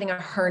you're not getting a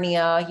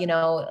hernia, you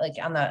know, like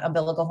on the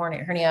umbilical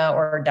hernia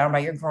or down by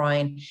your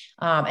groin.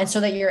 And so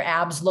that your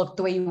abs look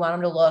the way you want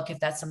them to look, if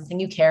that's something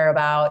you care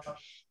about.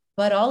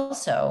 But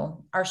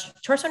also our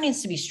torso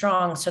needs to be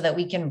strong so that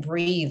we can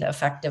breathe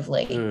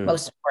effectively,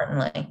 most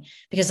importantly,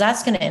 because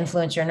that's going to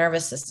influence your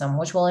nervous system,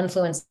 which will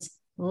influence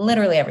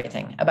literally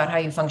everything about how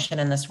you function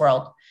in this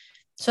world.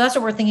 So that's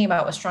what we're thinking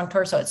about with strong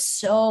torso. It's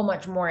so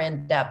much more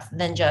in depth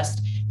than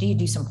just, do you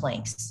do some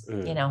planks,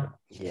 you know?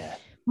 Yeah.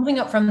 Moving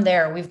up from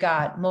there, we've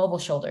got mobile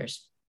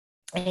shoulders.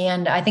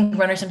 And I think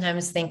runners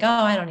sometimes think, oh,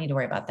 I don't need to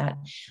worry about that,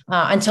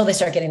 until they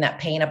start getting that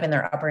pain up in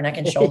their upper neck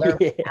and shoulder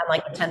on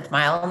like the 10th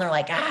mile. And they're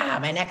like,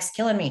 my neck's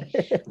killing me.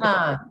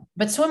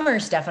 But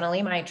swimmers,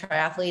 definitely, my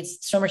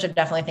triathletes, swimmers are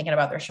definitely thinking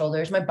about their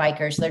shoulders. My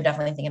bikers, they're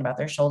definitely thinking about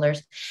their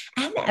shoulders.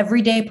 And the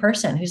everyday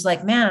person who's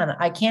like, man,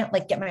 I can't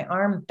like get my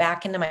arm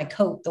back into my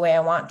coat the way I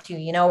want to,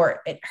 you know,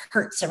 or it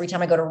hurts every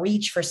time I go to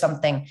reach for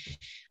something.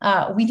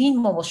 We need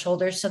mobile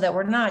shoulders so that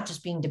we're not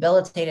just being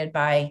debilitated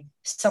by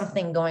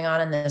something going on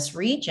in this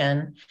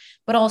region,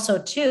 but also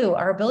too,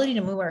 our ability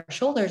to move our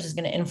shoulders is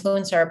going to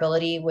influence our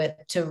ability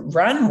to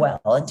run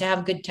well and to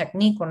have good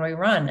technique when we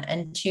run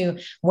and to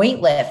weight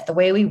lift the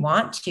way we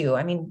want to.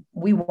 I mean,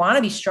 we want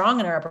to be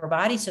strong in our upper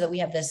body so that we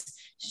have this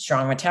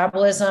strong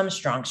metabolism,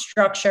 strong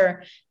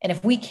structure. And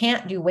if we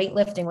can't do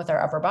weightlifting with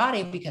our upper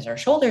body because our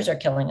shoulders are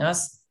killing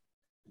us,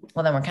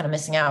 well, then we're kind of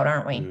missing out,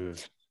 aren't we?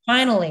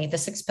 Finally, the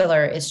sixth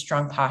pillar is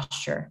strong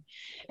posture.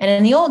 And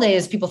in the old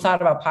days, people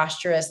thought about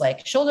posture as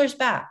like shoulders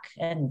back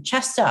and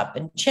chest up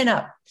and chin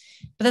up,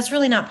 but that's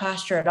really not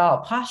posture at all.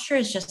 Posture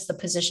is just the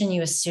position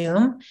you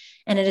assume,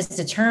 and it is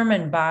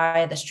determined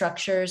by the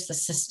structures, the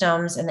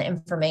systems, and the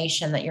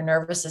information that your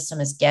nervous system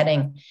is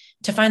getting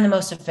to find the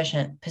most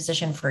efficient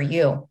position for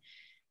you.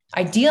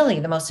 Ideally,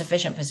 the most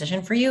efficient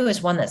position for you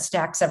is one that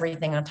stacks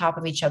everything on top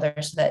of each other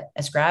so that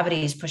as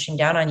gravity is pushing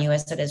down on you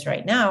as it is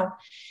right now,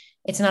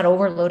 it's not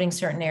overloading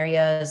certain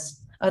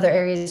areas. Other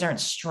areas aren't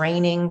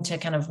straining to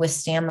kind of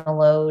withstand the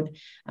load.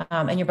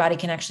 And your body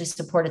can actually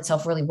support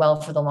itself really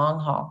well for the long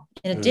haul.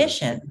 In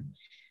addition,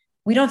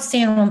 we don't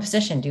stay in one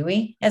position, do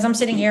we? As I'm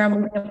sitting here, I'm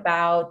moving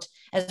about.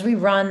 As we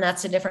run,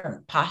 that's a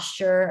different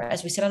posture.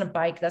 As we sit on a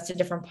bike, that's a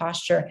different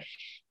posture.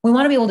 We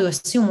want to be able to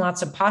assume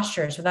lots of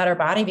postures without our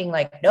body being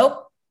like,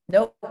 nope,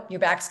 your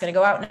back's going to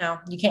go out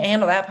now. You can't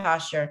handle that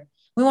posture.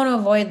 We want to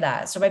avoid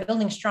that. So by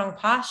building strong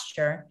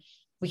posture,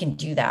 we can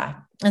do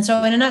that. And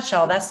so in a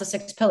nutshell, that's the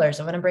 6 pillars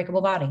of an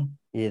unbreakable body.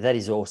 Yeah, that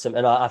is awesome.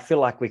 And I feel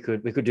like we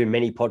could do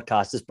many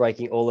podcasts just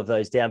breaking all of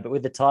those down. But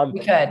with the time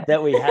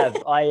that we have,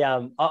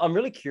 I'm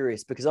really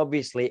curious because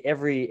obviously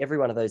every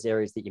one of those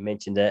areas that you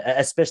mentioned,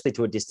 especially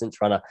to a distance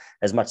runner,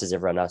 as much as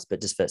everyone else,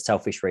 but just for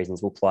selfish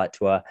reasons, we'll apply it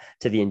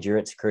to the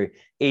endurance crew,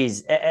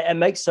 it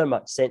makes so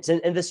much sense.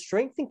 And the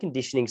strength and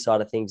conditioning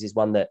side of things is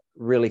one that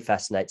really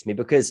fascinates me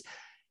because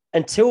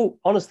until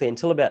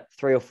about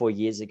 3 or 4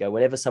 years ago,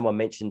 whenever someone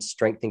mentioned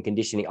strength and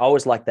conditioning, I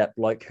was like that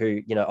bloke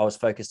who, I was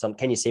focused on,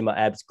 can you see my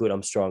abs? Good,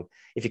 I'm strong.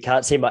 If you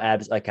can't see my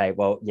abs, okay,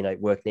 well,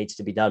 work needs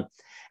to be done.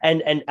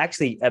 And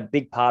actually a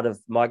big part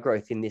of my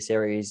growth in this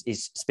area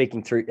is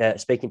speaking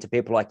to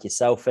people like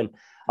yourself. And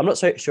I'm not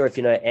so sure if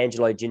you know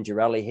Angelo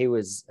Gingerelli.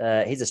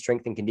 He's a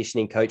strength and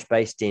conditioning coach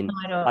based in,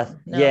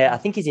 I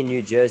think he's in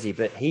New Jersey,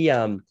 but he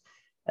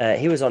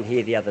was on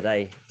here the other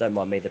day. Don't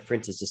mind me, the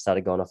printer's just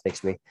started going off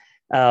next to me.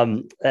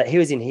 He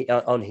was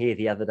on here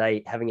the other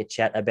day having a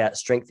chat about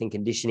strength and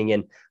conditioning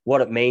and what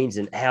it means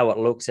and how it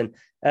looks. And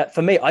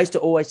for me, I used to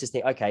always just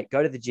think, okay,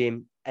 go to the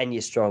gym and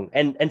you're strong.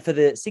 And for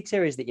the 6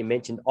 areas that you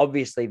mentioned,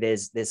 obviously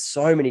there's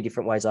so many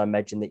different ways I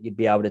imagine that you'd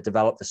be able to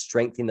develop the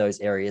strength in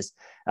those areas,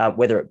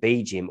 whether it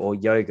be gym or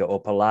yoga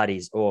or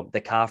Pilates or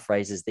the calf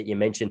raises that you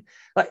mentioned.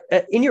 Like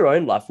in your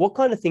own life, what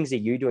kind of things are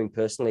you doing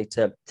personally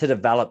to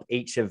develop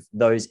each of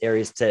those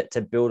areas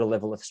to build a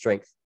level of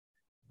strength?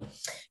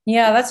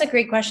 Yeah, that's a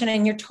great question.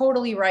 And you're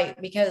totally right,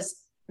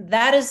 because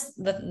that is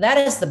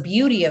the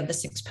beauty of the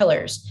 6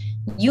 pillars.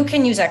 You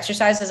can use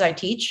exercises I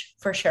teach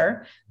for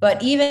sure.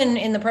 But even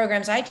in the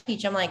programs I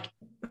teach, I'm like,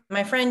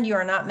 my friend, you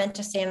are not meant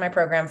to stay in my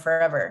program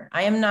forever.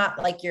 I am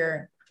not like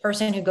your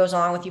person who goes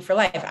along with you for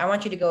life. I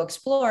want you to go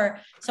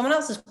explore someone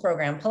else's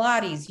program,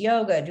 Pilates,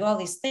 yoga, do all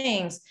these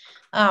things.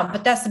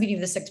 But that's the beauty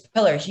of the 6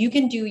 pillars. You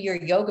can do your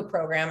yoga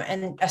program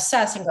and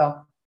assess and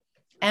go,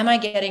 am I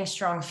getting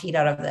strong feet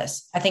out of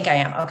this? I think I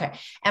am. Okay.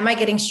 Am I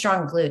getting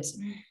strong glutes?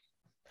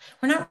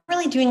 We're not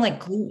really doing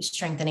like glute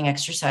strengthening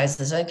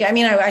exercises. Like, I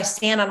mean, I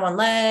stand on one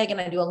leg and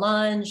I do a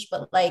lunge,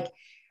 but like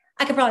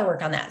I could probably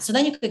work on that. So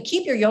then you could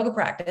keep your yoga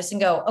practice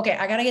and go, okay,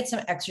 I got to get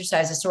some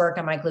exercises to work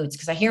on my glutes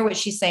because I hear what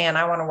she's saying.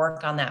 I want to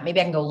work on that.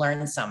 Maybe I can go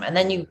learn some. And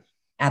then you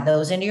add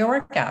those into your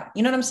workout.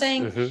 You know what I'm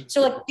saying? Mm-hmm.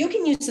 So like you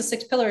can use the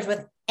 6 pillars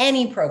with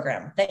any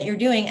program that you're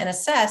doing and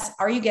assess,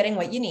 are you getting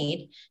what you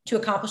need to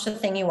accomplish the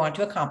thing you want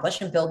to accomplish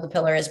and build the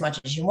pillar as much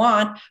as you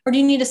want? Or do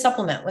you need to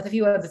supplement with a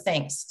few other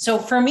things? So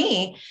for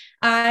me,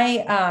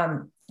 I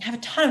have a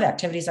ton of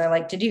activities I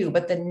like to do,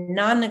 but the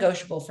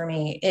non-negotiable for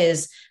me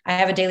is I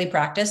have a daily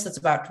practice that's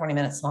about 20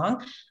 minutes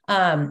long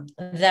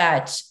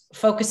that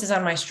focuses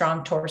on my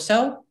strong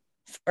torso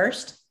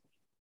first.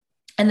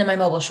 And then my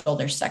mobile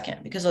shoulders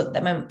second, because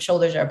my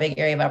shoulders are a big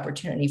area of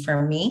opportunity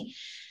for me.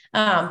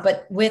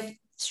 But with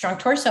strong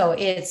torso,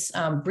 it's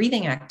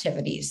breathing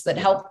activities that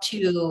help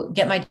to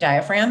get my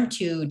diaphragm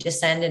to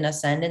descend and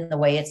ascend in the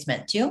way it's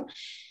meant to,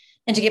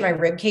 and to get my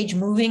rib cage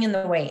moving in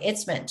the way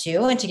it's meant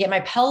to, and to get my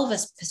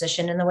pelvis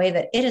positioned in the way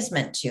that it is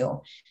meant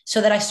to,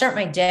 so that I start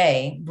my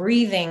day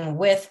breathing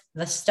with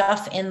the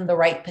stuff in the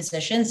right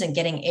positions and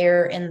getting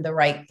air in the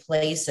right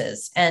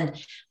places.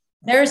 And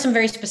there are some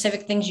very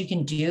specific things you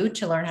can do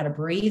to learn how to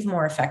breathe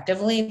more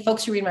effectively.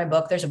 Folks who read my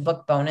book, there's a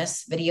book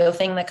bonus video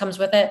thing that comes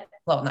with it.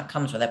 Well, not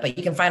comes with it, but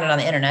you can find it on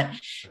the internet.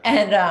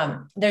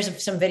 And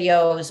there's some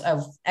videos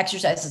of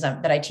exercises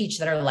that I teach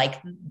that are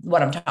like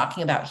what I'm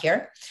talking about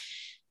here.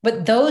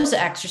 But those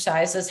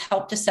exercises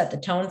help to set the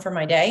tone for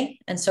my day.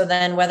 And so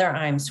then whether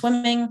I'm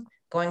swimming,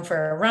 going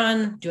for a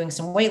run, doing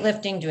some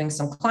weightlifting, doing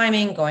some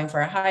climbing, going for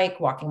a hike,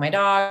 walking my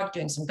dog,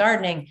 doing some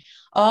gardening,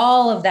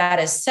 all of that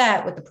is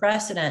set with the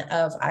precedent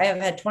of I have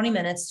had 20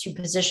 minutes to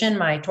position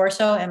my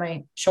torso and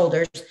my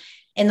shoulders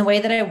in the way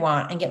that I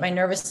want and get my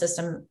nervous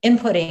system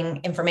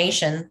inputting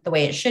information the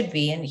way it should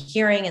be and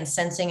hearing and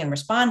sensing and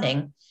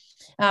responding.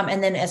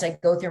 And then as I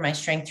go through my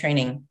strength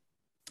training,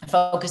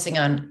 focusing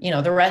on,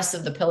 the rest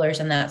of the pillars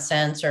in that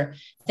sense, or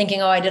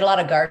thinking, I did a lot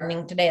of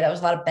gardening today. That was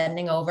a lot of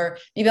bending over.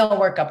 Maybe I'll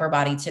work upper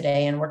body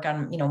today and work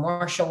on,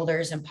 more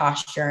shoulders and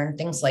posture and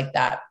things like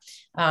that.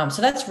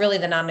 So that's really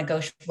the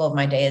non-negotiable of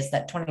my day, is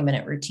that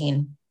 20-minute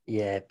routine.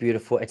 Yeah,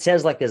 beautiful. It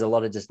sounds like there's a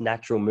lot of just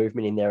natural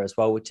movement in there as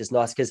well, which is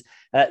nice, because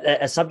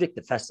a subject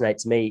that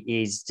fascinates me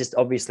is just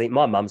obviously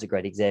my mum's a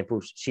great example.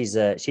 She's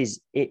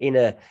in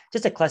a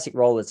classic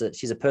role as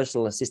she's a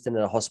personal assistant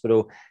in a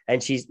hospital,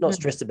 and she's not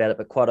stressed about it,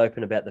 but quite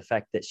open about the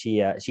fact that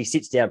she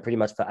sits down pretty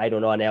much for 8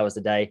 or 9 hours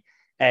a day.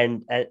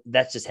 and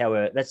that's just how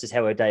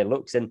her day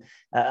looks. And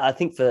I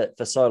think for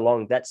so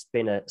long that's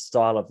been a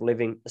style of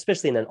living,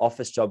 especially in an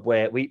office job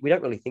where we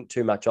don't really think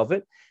too much of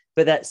it.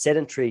 But that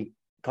sedentary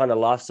kind of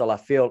lifestyle, I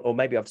feel, or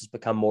maybe I've just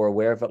become more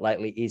aware of it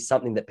lately, is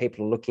something that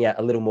people are looking at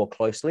a little more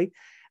closely.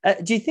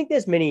 Do you think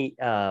there's many?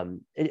 Do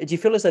you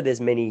feel as though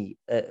there's many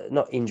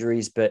not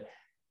injuries, but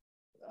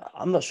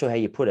I'm not sure how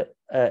you put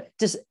it,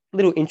 just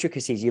little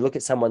intricacies? You look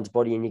at someone's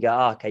body and you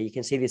go, okay, you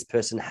can see this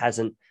person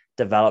hasn't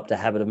developed a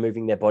habit of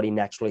moving their body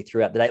naturally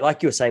throughout the day.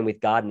 Like you were saying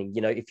with gardening,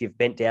 if you've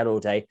bent down all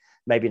day,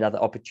 maybe another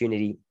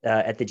opportunity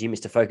at the gym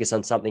is to focus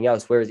on something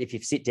else. Whereas if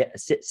you've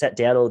sat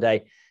down all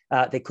day,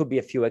 there could be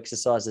a few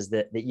exercises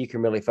that you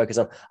can really focus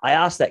on. I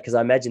ask that because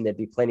I imagine there'd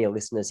be plenty of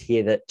listeners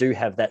here that do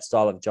have that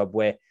style of job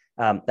where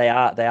they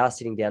are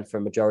sitting down for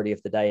a majority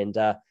of the day, and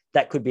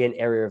that could be an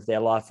area of their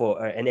life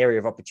or an area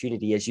of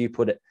opportunity, as you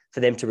put it, for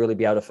them to really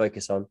be able to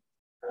focus on.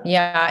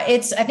 Yeah, I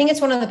think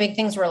it's one of the big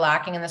things we're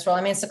lacking in this world.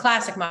 I mean, it's a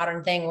classic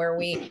modern thing where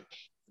we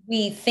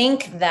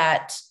think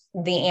that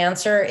the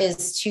answer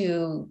is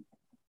to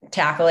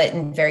tackle it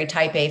in very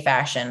type A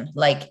fashion.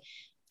 Like,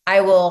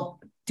 I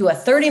will do a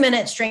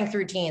 30-minute strength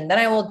routine, then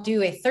I will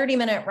do a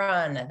 30-minute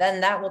run,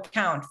 then that will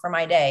count for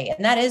my day.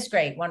 And that is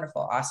great,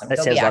 wonderful, awesome. That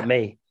sounds like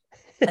me.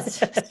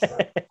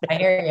 I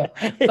hear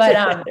you.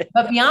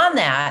 But beyond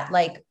that,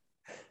 like,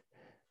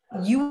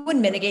 you would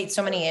mitigate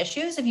so many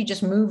issues if you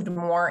just moved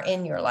more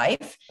in your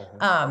life,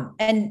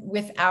 and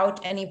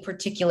without any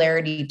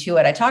particularity to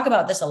it. I talk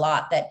about this a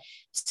lot, that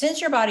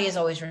since your body is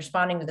always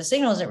responding to the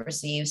signals it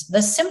receives,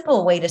 the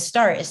simple way to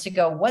start is to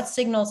go, what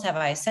signals have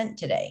I sent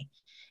today?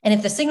 And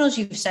if the signals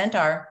you've sent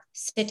are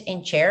sit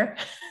in chair,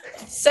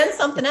 send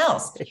something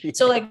else.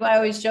 So like I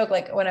always joke,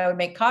 like when I would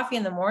make coffee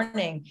in the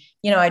morning,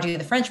 I do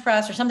the French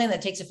press or something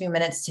that takes a few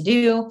minutes to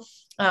do.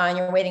 And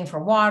you're waiting for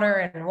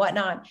water and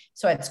whatnot.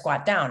 So I'd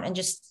squat down and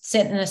just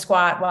sit in a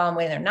squat while I'm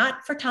waiting there,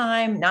 not for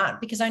time,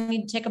 not because I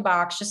need to tick a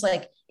box, just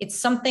like it's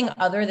something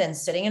other than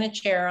sitting in a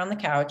chair on the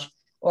couch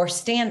or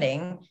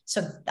standing.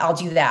 So I'll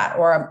do that,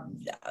 or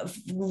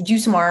do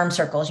some arm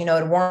circles,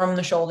 to warm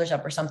the shoulders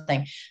up or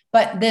something.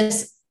 But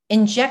this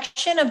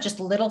injection of just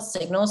little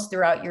signals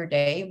throughout your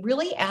day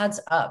really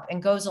adds up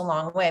and goes a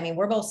long way. I mean,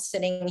 we're both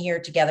sitting here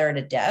together at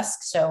a desk.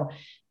 So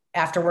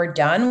after we're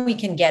done, we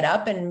can get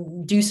up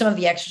and do some of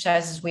the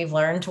exercises we've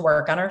learned to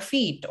work on our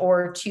feet,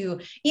 or to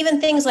even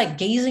things like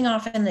gazing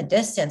off in the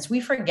distance. We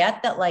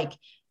forget that, like,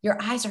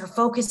 your eyes are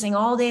focusing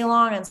all day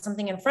long on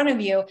something in front of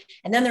you,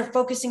 and then they're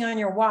focusing on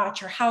your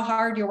watch or how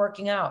hard you're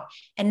working out,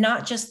 and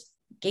not just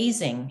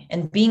gazing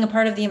and being a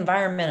part of the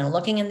environment and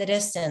looking in the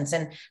distance,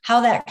 and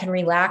how that can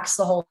relax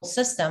the whole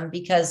system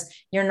because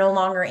you're no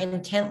longer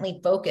intently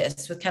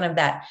focused with kind of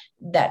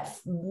that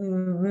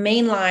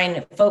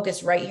mainline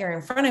focus right here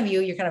in front of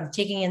you. You're kind of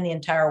taking in the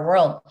entire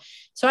world.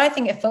 So I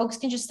think if folks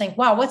can just think,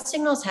 wow, what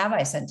signals have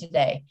I sent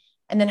today?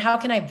 And then how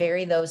can I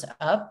vary those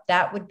up?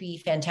 That would be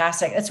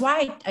fantastic. That's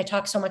why I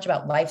talk so much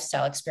about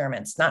lifestyle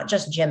experiments, not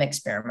just gym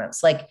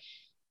experiments. Like,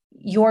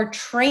 your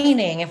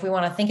training, if we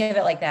want to think of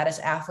it like that as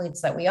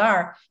athletes that we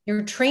are,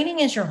 your training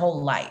is your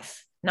whole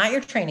life, not your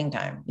training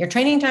time. Your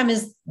training time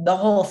is the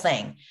whole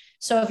thing.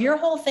 So if your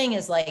whole thing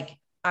is like,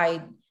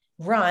 I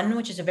run,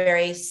 which is a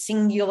very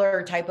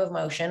singular type of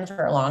motion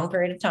for a long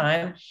period of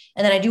time,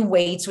 and then I do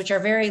weights, which are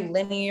very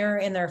linear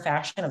in their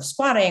fashion of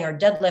squatting or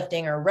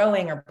deadlifting or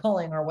rowing or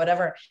pulling or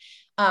whatever,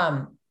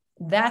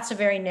 that's a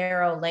very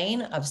narrow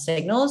lane of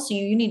signals. So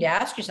you need to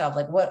ask yourself,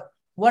 like,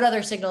 what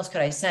other signals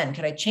could I send?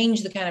 Could I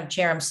change the kind of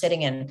chair I'm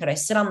sitting in? Could I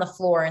sit on the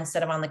floor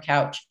instead of on the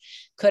couch?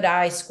 Could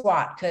I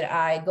squat? Could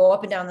I go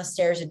up and down the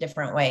stairs a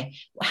different way?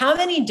 How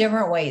many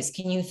different ways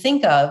can you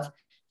think of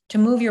to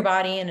move your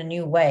body in a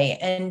new way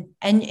and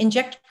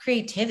inject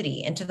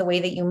creativity into the way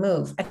that you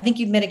move? I think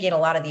you'd mitigate a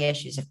lot of the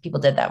issues if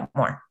people did that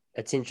more.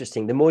 It's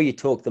interesting. The more you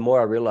talk, the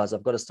more I realize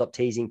I've got to stop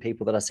teasing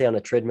people that I see on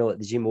a treadmill at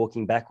the gym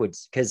walking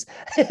backwards, because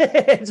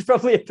it's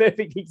probably a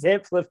perfect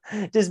example of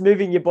just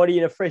moving your body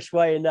in a fresh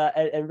way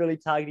and really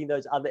targeting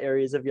those other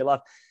areas of your life.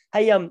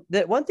 Hey,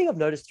 the one thing I've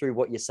noticed through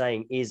what you're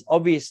saying is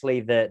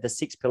obviously the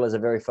 6 pillars are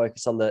very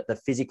focused on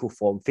the physical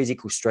form,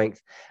 physical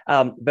strength.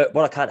 But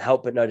what I can't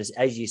help but notice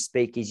as you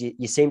speak is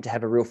you seem to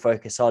have a real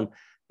focus on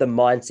the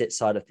mindset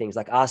side of things,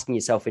 like asking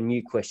yourself a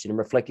new question and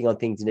reflecting on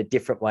things in a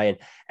different way,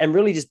 and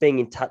really just being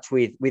in touch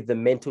with the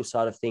mental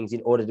side of things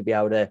in order to be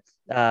able to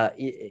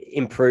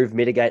improve,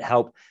 mitigate,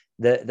 help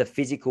the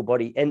physical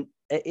body. And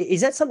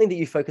is that something that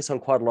you focus on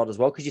quite a lot as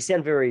well? Because you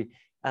sound very,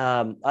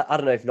 I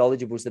don't know if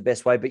knowledgeable is the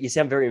best way, but you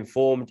sound very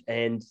informed,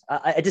 and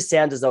it just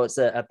sounds as though it's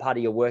a part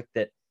of your work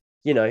that,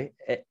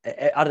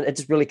 it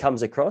just really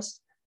comes across.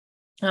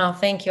 Oh,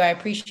 thank you. I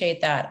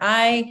appreciate that.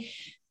 I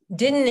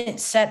didn't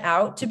set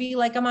out to be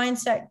like a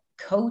mindset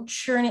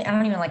coach or anything. I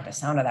don't even like the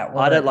sound of that word.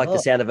 I don't like the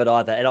sound of it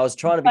either. And I was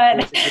trying to be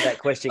cautious with that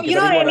question. You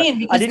know what I mean?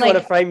 Because I didn't want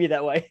to frame you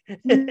that way.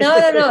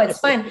 No, it's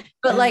fine.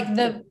 But like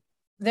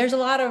there's a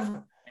lot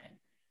of,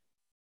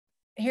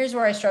 here's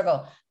where I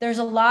struggle. There's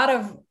a lot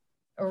of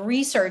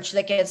research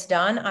that gets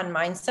done on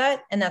mindset,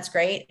 and that's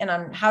great. And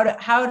on how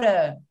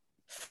to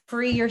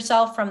free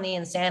yourself from the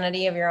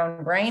insanity of your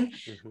own brain.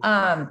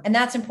 And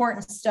that's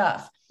important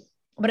stuff.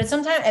 But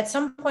at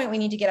some point we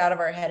need to get out of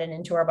our head and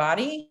into our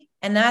body.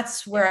 And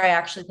that's where I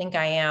actually think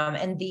I am.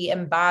 And the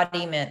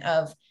embodiment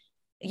of,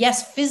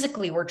 yes,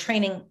 physically we're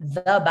training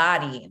the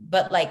body,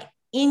 but like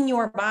in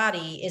your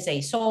body is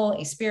a soul,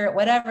 a spirit,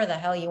 whatever the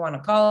hell you want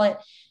to call it.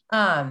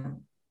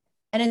 And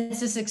it's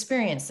this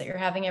experience that you're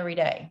having every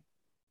day.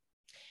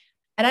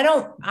 And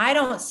I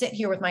don't sit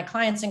here with my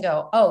clients and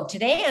go, oh,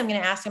 today I'm going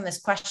to ask them this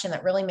question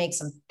that really makes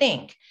them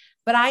think,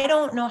 but I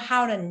don't know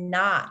how to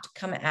not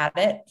come at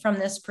it from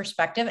this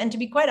perspective. And to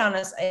be quite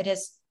honest, it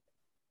has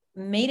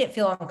made it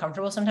feel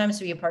uncomfortable sometimes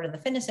to be a part of the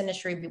fitness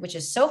industry, which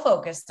is so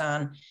focused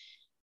on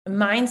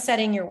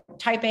mindsetting, your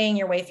type A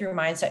your way through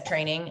mindset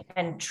training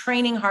and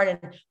training hard, and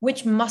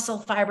which muscle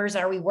fibers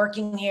are we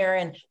working here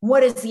and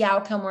what is the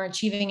outcome we're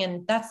achieving.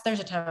 And there's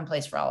a time and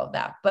place for all of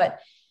that. But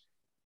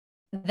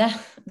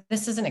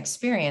this is an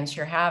experience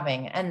you're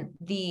having, and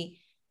the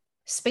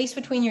space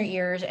between your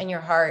ears and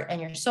your heart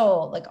and your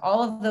soul, like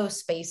all of those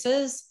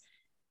spaces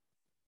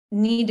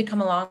need to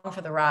come along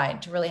for the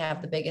ride to really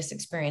have the biggest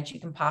experience you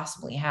can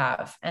possibly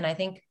have. And I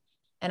think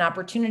an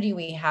opportunity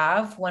we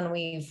have when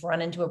we've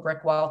run into a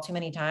brick wall too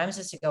many times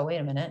is to go, wait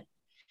a minute,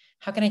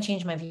 how can I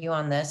change my view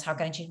on this? How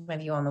can I change my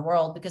view on the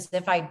world? Because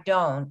if I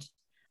don't,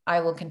 I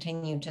will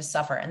continue to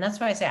suffer. And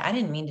that's why I say, I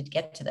didn't mean to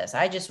get to this.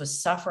 I just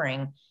was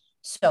suffering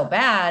so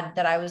bad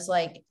that I was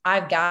like,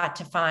 I've got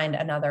to find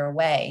another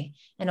way.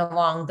 And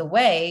along the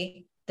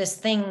way, this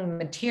thing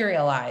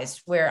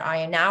materialized where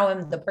I now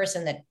am the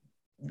person that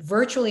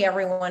virtually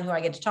everyone who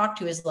I get to talk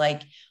to is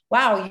like,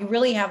 wow, you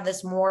really have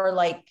this more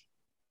like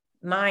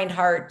mind,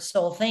 heart,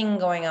 soul thing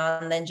going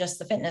on than just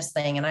the fitness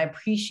thing. And I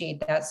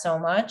appreciate that so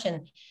much.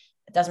 And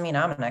it doesn't mean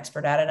I'm an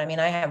expert at it. I mean,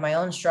 I have my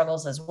own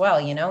struggles as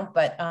well,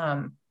 but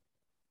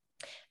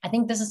I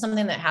think this is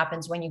something that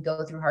happens when you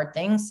go through hard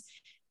things.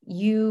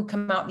 You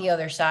come out the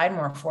other side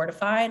more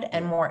fortified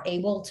and more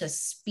able to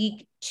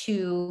speak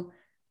to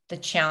the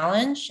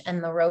challenge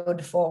and the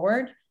road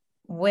forward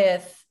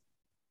with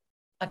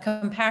a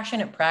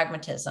compassionate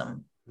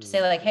pragmatism to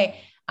say like,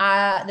 hey,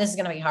 this is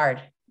going to be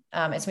hard.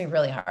 It's going to be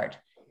really hard.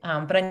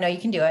 But I know you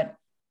can do it.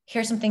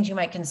 Here's some things you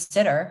might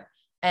consider.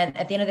 And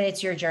at the end of the day,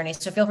 it's your journey.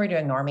 So feel free to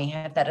ignore me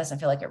if that doesn't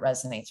feel like it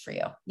resonates for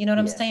you. You know what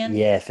I'm saying?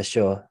 Yeah, for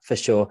sure. For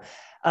sure.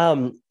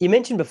 You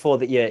mentioned before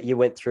that you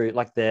went through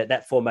like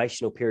that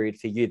formational period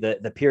for you,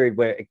 the period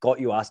where it got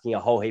you asking a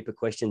whole heap of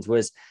questions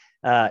was,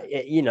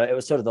 it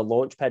was sort of the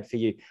launch pad for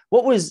you.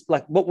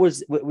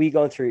 Were you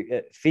going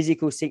through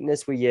physical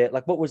sickness? Were you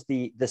like, what was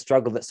the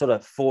struggle that sort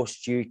of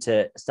forced you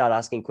to start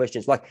asking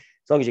questions? Like,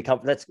 as long as you're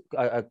comfortable, that's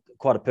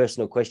quite a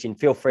personal question.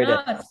 Feel free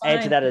to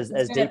answer that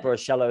as deep or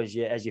as shallow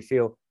as you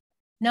feel.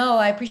 No,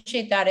 I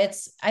appreciate that.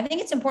 I think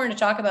it's important to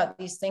talk about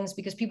these things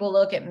because people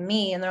look at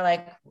me and they're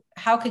like,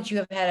 how could you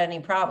have had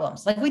any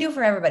problems? Like we do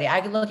for everybody.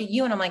 I could look at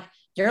you and I'm like,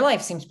 your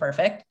life seems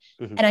perfect.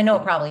 Mm-hmm. And I know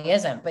it probably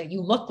isn't, but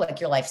you look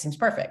like your life seems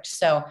perfect.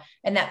 So,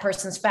 and that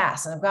person's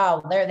fast and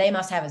they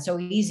must have it so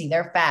easy.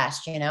 They're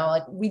fast,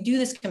 like we do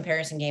this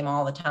comparison game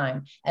all the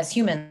time as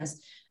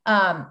humans.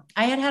 I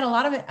had a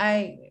lot of it.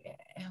 I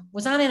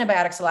was on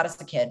antibiotics a lot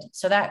as a kid.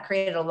 So that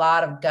created a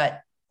lot of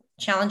gut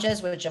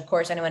challenges, which of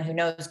course, anyone who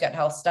knows gut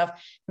health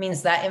stuff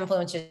means that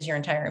influences your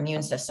entire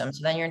immune system.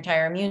 So then your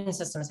entire immune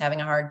system is having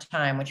a hard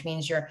time, which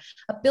means your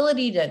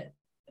ability to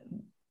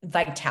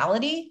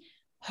vitality,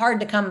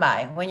 hard to come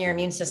by when your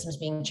immune system is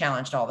being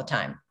challenged all the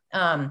time.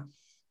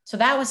 So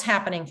that was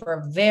happening for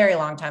a very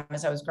long time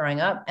as I was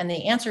growing up. And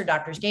the answer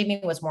doctors gave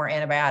me was more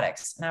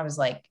antibiotics. And I was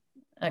like,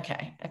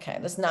 okay,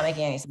 this is not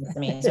making any sense to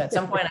me. So at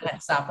some point I had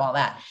to stop all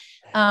that.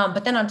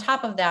 But then on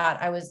top of that,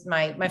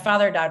 my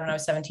father died when I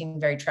was 17,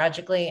 very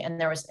tragically.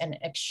 And there was an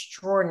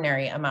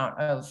extraordinary amount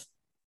of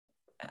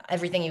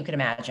everything you could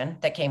imagine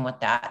that came with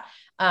that.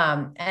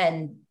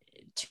 And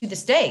to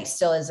this day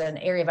still is an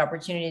area of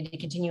opportunity to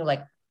continue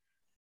like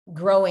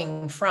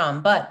growing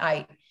from, but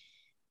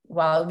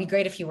while it would be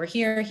great if he were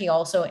here, he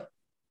also,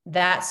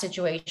 that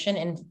situation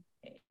and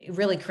it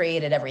really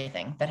created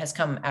everything that has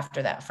come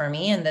after that for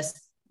me and this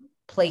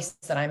place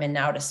that I'm in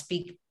now to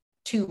speak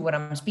to what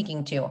I'm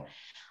speaking to.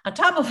 On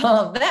top of all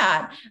of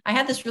that, I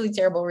had this really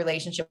terrible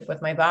relationship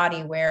with my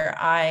body where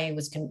I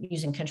was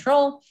using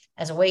control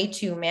as a way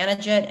to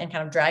manage it and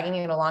kind of dragging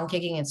it along,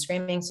 kicking and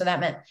screaming. So that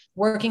meant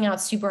working out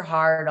super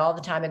hard all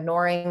the time,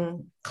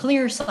 ignoring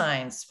clear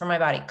signs from my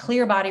body,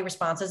 clear body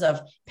responses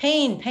of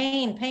pain,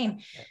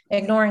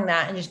 ignoring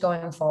that and just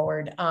going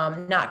forward,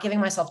 not giving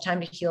myself time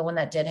to heal when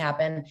that did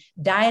happen,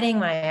 dieting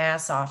my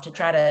ass off to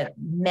try to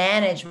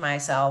manage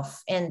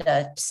myself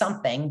into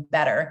something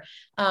better.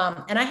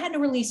 And I had to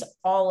release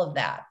all of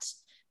that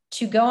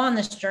to go on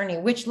this journey,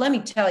 which let me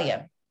tell you,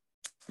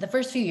 the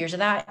first few years of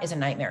that is a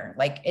nightmare.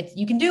 Like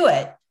you can do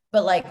it,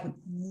 but like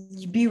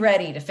you be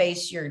ready to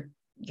face your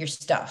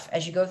stuff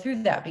as you go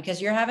through that,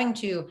 because you're having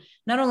to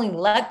not only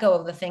let go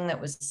of the thing that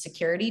was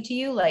security to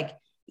you, like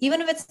even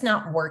if it's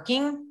not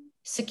working,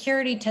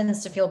 security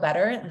tends to feel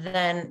better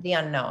than the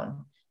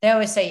unknown. They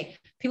always say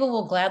People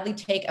will gladly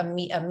take a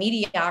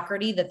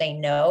mediocrity that they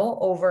know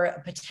over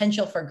a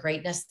potential for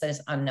greatness that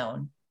is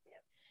unknown.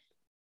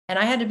 And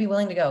I had to be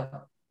willing to go,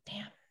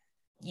 damn,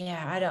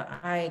 yeah,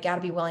 I got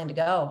to be willing to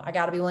go. I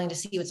got to be willing to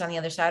see what's on the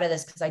other side of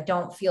this, because I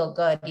don't feel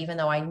good, even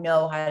though I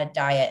know how to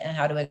diet and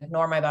how to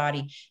ignore my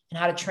body and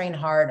how to train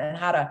hard and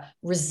how to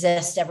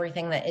resist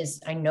everything that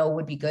I know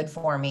would be good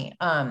for me.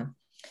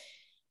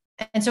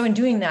 And so in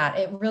doing that,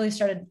 it really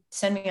started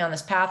sending me on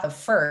this path of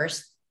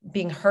first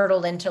being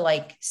hurtled into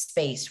like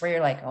space where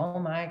you're like, oh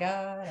my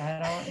God, I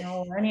don't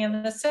know where any of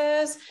this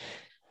is.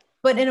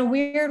 But in a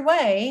weird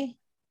way,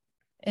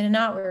 in a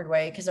not weird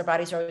way, because our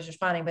bodies are always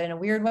responding, but in a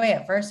weird way,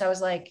 at first I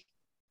was like,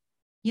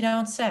 you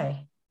don't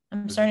say.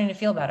 I'm starting to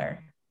feel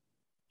better.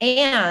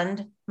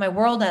 And my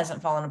world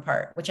hasn't fallen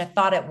apart, which I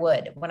thought it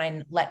would. When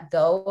I let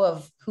go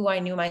of who I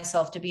knew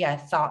myself to be, I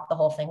thought the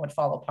whole thing would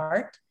fall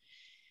apart.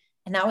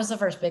 And that was the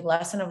first big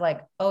lesson of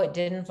like, oh, it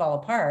didn't fall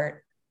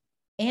apart.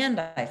 And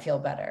I feel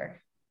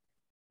better.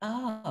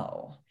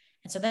 Oh.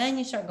 And so then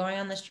you start going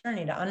on this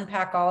journey to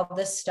unpack all of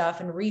this stuff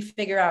and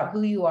refigure out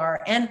who you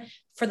are. And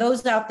for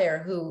those out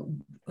there who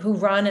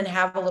run and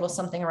have a little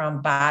something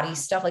around body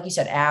stuff, like you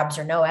said, abs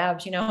or no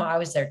abs, I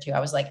was there too.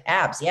 I was like,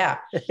 abs. Yeah.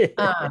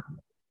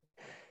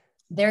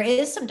 There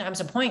is sometimes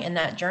a point in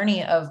that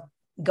journey of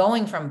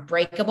going from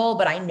breakable,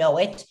 but I know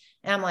it.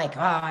 And I'm like, oh,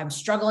 I'm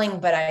struggling,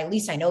 but at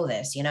least I know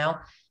this,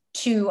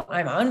 to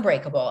I'm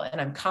unbreakable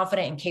and I'm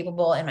confident and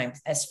capable and I'm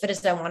as fit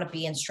as I want to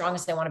be and strong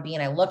as I want to be.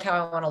 And I look how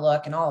I want to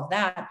look and all of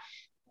that.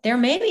 There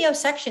may be a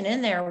section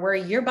in there where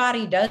your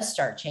body does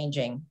start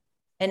changing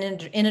and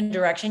in a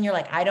direction you're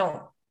like, I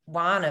don't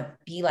want to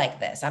be like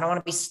this. I don't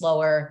want to be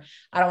slower.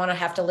 I don't want to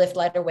have to lift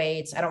lighter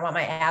weights. I don't want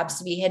my abs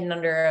to be hidden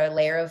under a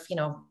layer of,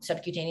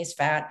 subcutaneous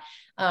fat,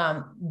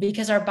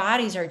 because our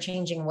bodies are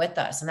changing with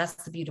us. And that's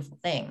the beautiful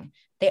thing.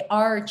 They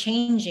are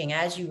changing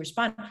as you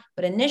respond,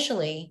 but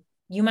initially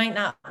you might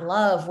not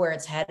love where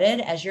it's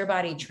headed as your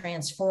body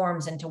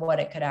transforms into what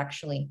it could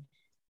actually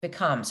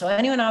become. So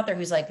anyone out there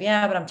who's like,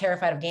 yeah, but I'm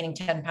terrified of gaining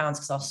 10 pounds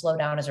because I'll slow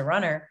down as a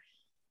runner,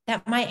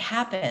 that might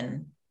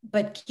happen.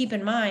 But keep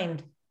in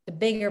mind, the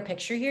bigger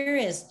picture here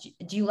is,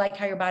 do you like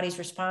how your body's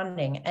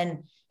responding?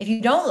 And if you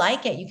don't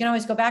like it, you can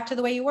always go back to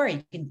the way you were.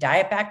 You can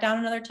diet back down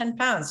another 10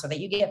 pounds so that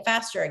you get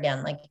faster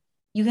again. Like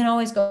you can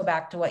always go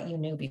back to what you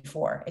knew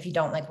before if you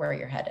don't like where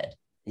you're headed.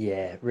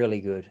 Yeah,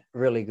 really good.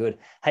 Really good.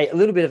 Hey, a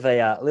little bit of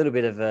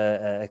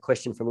a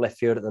question from left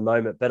field at the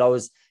moment, but I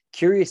was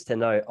curious to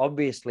know,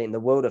 obviously in the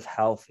world of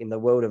health, in the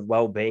world of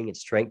well-being and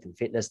strength and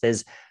fitness,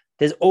 there's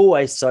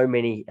always so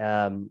many,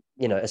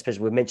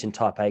 especially we've mentioned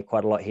type A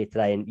quite a lot here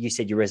today. And you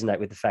said you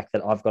resonate with the fact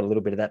that I've got a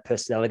little bit of that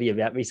personality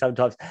about me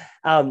sometimes.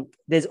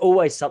 There's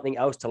always something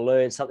else to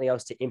learn, something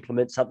else to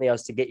implement, something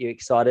else to get you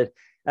excited.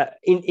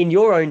 In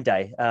your own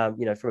day,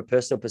 from a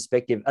personal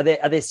perspective, are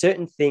there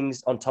certain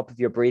things on top of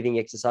your breathing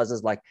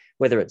exercises, like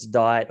whether it's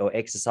diet or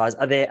exercise?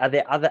 Are there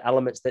other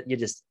elements that you're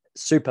just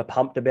super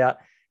pumped about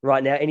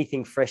right now?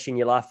 Anything fresh in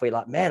your life where you're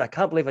like, man, I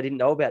can't believe I didn't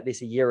know about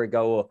this a year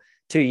ago or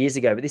 2 years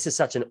ago, but this is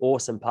such an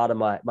awesome part of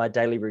my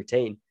daily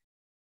routine?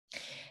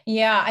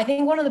 Yeah, I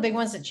think one of the big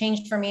ones that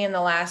changed for me in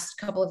the last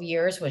couple of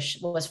years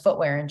was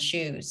footwear and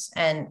shoes.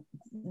 And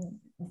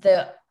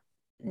the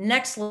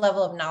next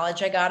level of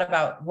knowledge I got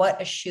about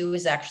what a shoe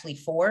is actually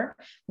for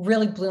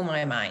really blew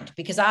my mind,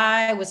 because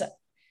I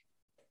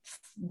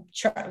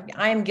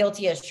am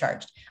guilty as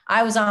charged.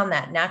 I was on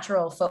that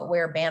natural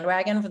footwear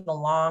bandwagon for the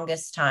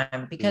longest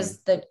time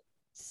because the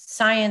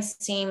science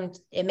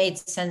it made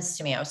sense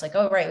to me. I was like,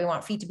 oh, right, we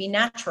want feet to be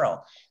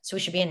natural, so we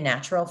should be in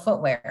natural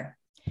footwear.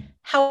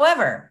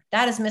 However,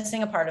 that is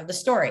missing a part of the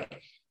story.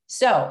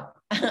 So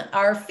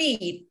our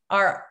feet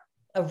are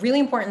a really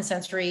important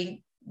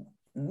sensory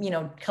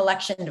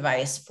collection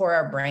device for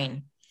our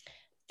brain.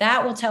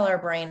 That will tell our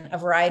brain a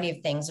variety of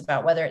things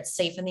about whether it's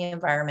safe in the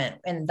environment,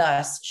 and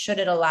thus, should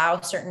it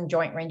allow certain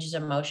joint ranges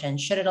of motion?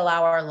 Should it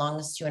allow our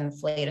lungs to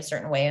inflate a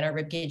certain way and our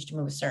ribcage to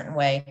move a certain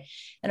way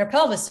and our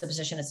pelvis to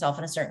position itself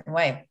in a certain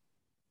way?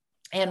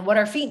 And what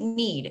our feet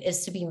need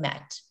is to be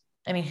met.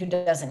 I mean, who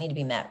doesn't need to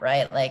be met,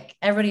 right? Like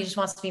everybody just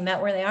wants to be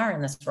met where they are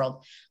in this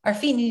world. Our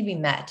feet need to be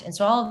met. And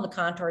so all of the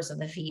contours of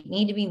the feet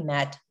need to be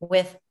met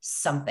with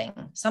something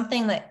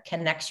that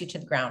connects you to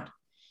the ground.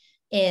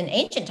 In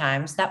ancient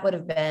times, that would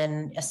have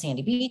been a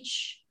sandy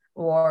beach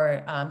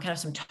or kind of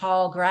some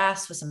tall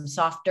grass with some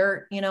soft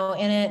dirt, in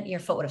it. Your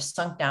foot would have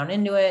sunk down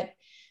into it.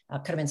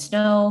 Could have been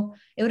snow.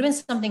 It would have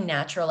been something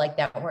natural like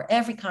that, where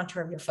every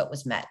contour of your foot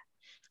was met.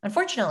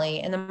 Unfortunately,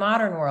 in the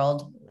modern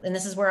world, and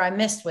this is where I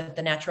missed with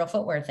the natural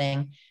footwear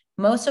thing,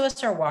 most of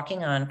us are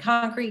walking on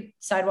concrete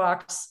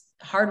sidewalks,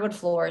 hardwood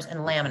floors,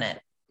 and laminate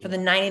for the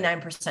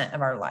 99%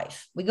 of our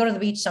life. We go to the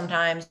beach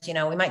sometimes, we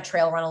might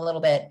trail run a little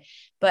bit,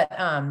 but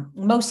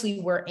mostly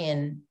we're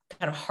in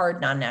kind of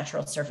hard,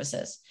 non-natural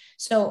surfaces.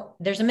 So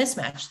there's a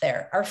mismatch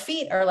there. Our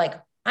feet are like,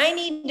 I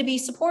need to be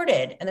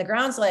supported. And the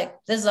ground's like,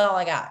 this is all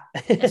I got.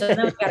 And so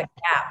then we've got a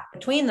gap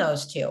between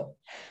those two.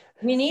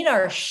 We need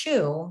our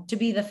shoe to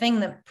be the thing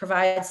that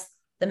provides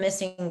the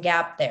missing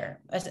gap there.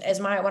 As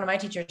one of my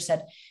teachers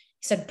said,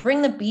 he said,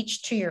 bring the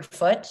beach to your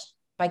foot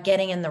by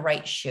getting in the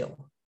right shoe.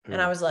 And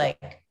I was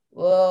like,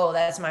 whoa,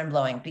 that's mind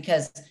blowing,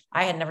 because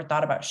I had never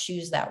thought about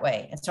shoes that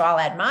way. And so I'll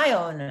add my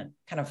own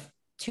kind of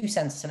 2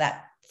 cents to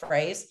that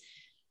phrase.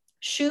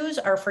 Shoes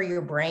are for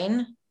your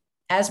brain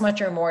as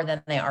much or more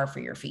than they are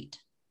for your feet.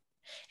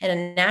 And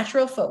a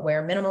natural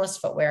footwear, minimalist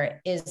footwear,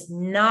 is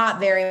not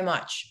very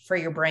much for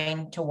your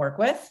brain to work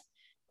with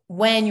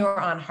when you're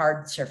on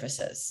hard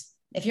surfaces.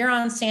 If you're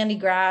on sandy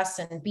grass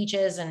and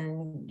beaches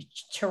and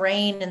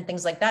terrain and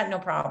things like that, no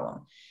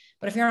problem.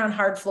 But if you're on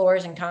hard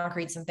floors and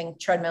concretes and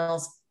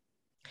treadmills,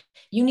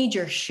 you need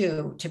your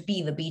shoe to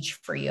be the beach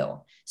for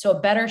you. So a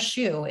better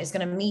shoe is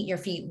going to meet your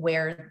feet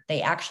where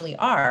they actually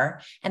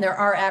are. And there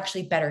are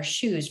actually better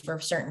shoes for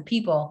certain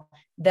people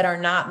that are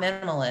not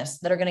minimalist,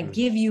 that are going to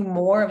give you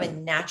more of a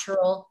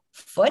natural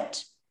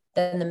foot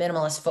than the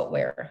minimalist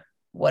footwear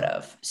would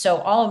have. So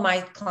all of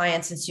my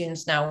clients and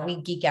students now, we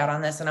geek out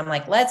on this, and I'm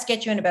like, let's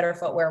get you into better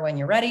footwear when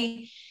you're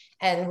ready.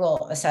 And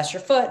we'll assess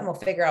your foot and we'll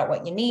figure out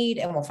what you need,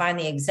 and we'll find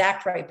the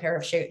exact right pair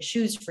of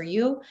shoes for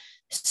you,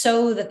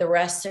 so that the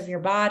rest of your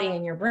body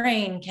and your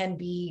brain can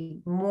be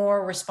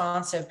more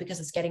responsive, because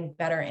it's getting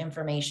better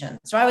information.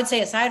 So I would say,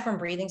 aside from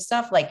breathing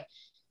stuff, like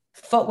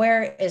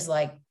footwear is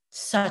like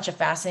such a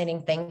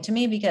fascinating thing to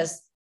me,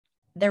 because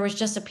there was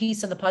just a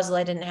piece of the puzzle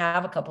I didn't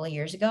have a couple of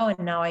years ago, and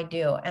now I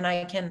do. And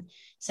I can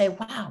say,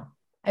 wow,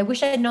 I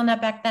wish I had known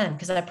that back then,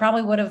 because I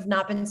probably would have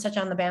not been such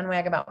on the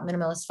bandwagon about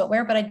minimalist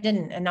footwear, but I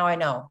didn't. And now I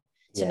know.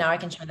 So now I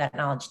can share that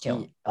knowledge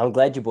too. I'm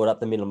glad you brought up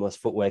the minimalist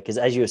footwear, because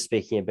as you were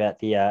speaking about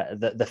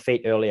the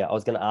feet earlier, I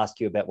was going to ask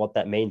you about what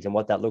that means and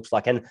what that looks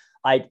like. And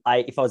I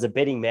if I was a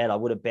betting man, I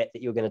would have bet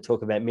that you were going to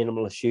talk about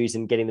minimalist shoes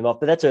and getting them off.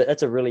 But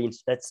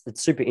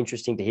it's super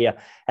interesting to hear.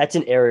 That's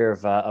an area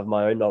of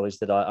my own knowledge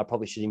that I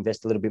probably should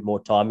invest a little bit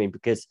more time in,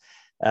 because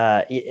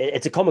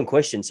it's a common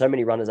question. So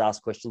many runners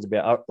ask questions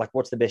about like,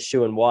 what's the best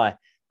shoe and why.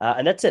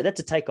 And that's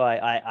a take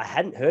I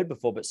hadn't heard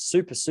before, but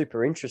super,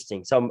 super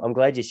interesting. So I'm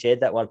glad you shared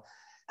that one.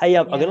 Hey,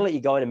 I'm going to let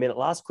you go in a minute.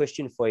 Last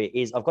question for you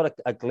is, I've got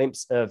a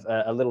glimpse of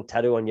a little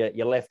tattoo on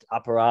your left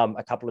upper arm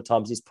a couple of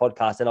times this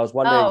podcast, and I was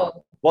wondering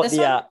has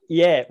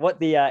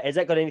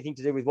that got anything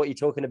to do with what you're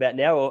talking about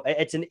now? Or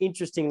it's an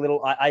interesting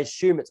little, I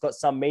assume it's got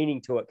some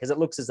meaning to it, because it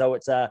looks as though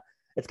it's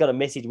got a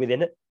message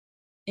within it.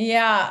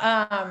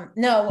 Yeah.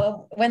 No,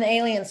 well, when the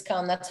aliens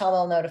come, that's how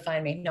they'll know to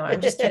find me. No, I'm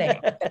just kidding.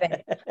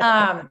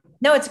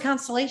 No, it's a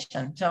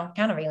constellation. So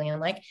kind of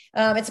alien-like.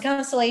 It's a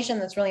constellation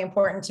that's really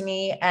important to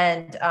me.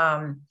 And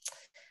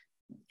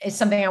it's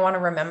something I want to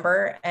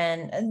remember.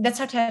 And that's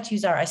how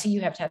tattoos are. I see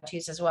you have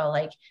tattoos as well.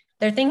 Like,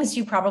 they're things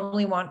you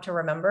probably want to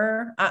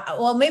remember.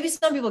 Well, maybe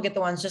some people get the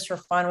ones just for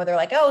fun, where they're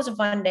like, oh, it was a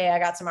fun day, I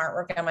got some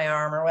artwork on my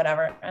arm or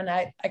whatever. And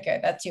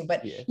okay, that's you.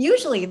 But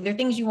usually they're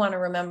things you want to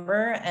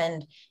remember,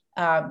 and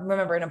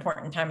remember an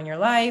important time in your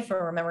life,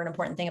 or remember an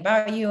important thing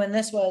about you. And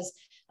this was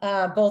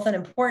both an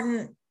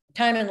important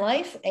time in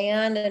life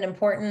and an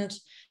important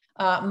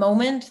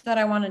moment that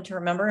I wanted to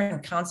remember,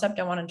 and concept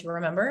I wanted to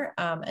remember.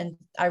 And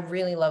I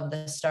really love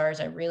the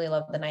stars. I really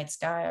love the night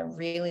sky. I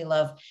really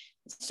love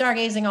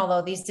stargazing.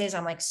 Although these days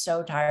I'm like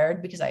so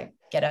tired, because I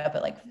get up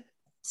at like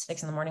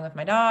 6 a.m. with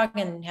my dog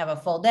and have a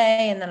full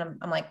day. And then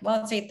I'm like,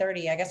 well, it's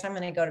 8:30. I guess I'm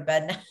going to go to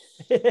bed now.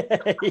 So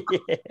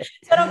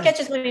I don't catch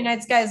as many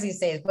night skies these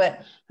days,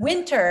 but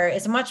winter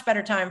is a much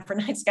better time for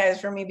night skies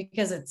for me,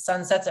 because it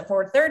sunsets at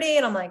 4:30.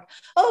 And I'm like,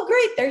 oh,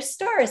 great, there's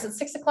stars at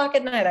 6 o'clock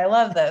at night. I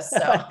love this.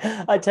 So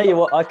I tell you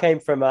what, I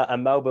came from a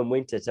Melbourne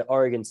winter to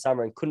Oregon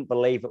summer and couldn't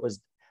believe it was,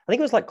 I think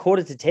it was like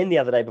 9:45 the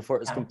other day before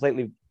it was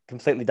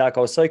completely dark.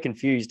 I was so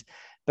confused,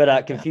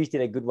 but confused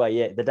in a good way.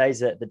 Yeah. The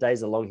days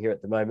are long here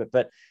at the moment,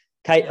 but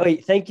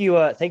Kate, thank you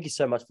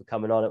so much for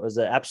coming on. It was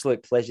an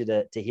absolute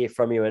pleasure to hear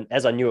from you, and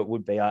as I knew it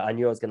would be, I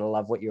knew I was going to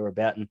love what you were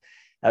about, and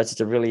it was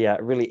just a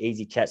really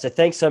easy chat. So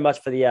thanks so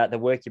much for the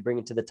work you're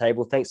bringing to the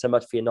table. Thanks so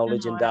much for your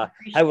knowledge, and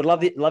I would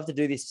love to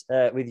do this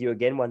with you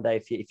again one day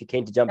if you're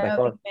keen to jump back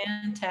on.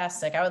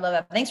 Fantastic, I would love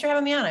that. Thanks for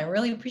having me on. I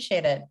really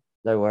appreciate it.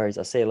 No worries.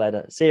 I'll see you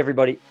later. See you,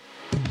 everybody.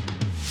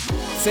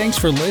 Thanks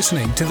for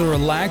listening to the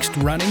Relaxed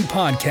Running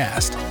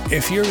Podcast.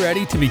 If you're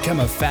ready to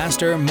become a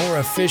faster, more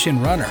efficient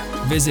runner,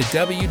 visit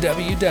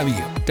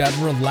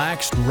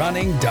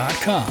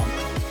www.relaxedrunning.com.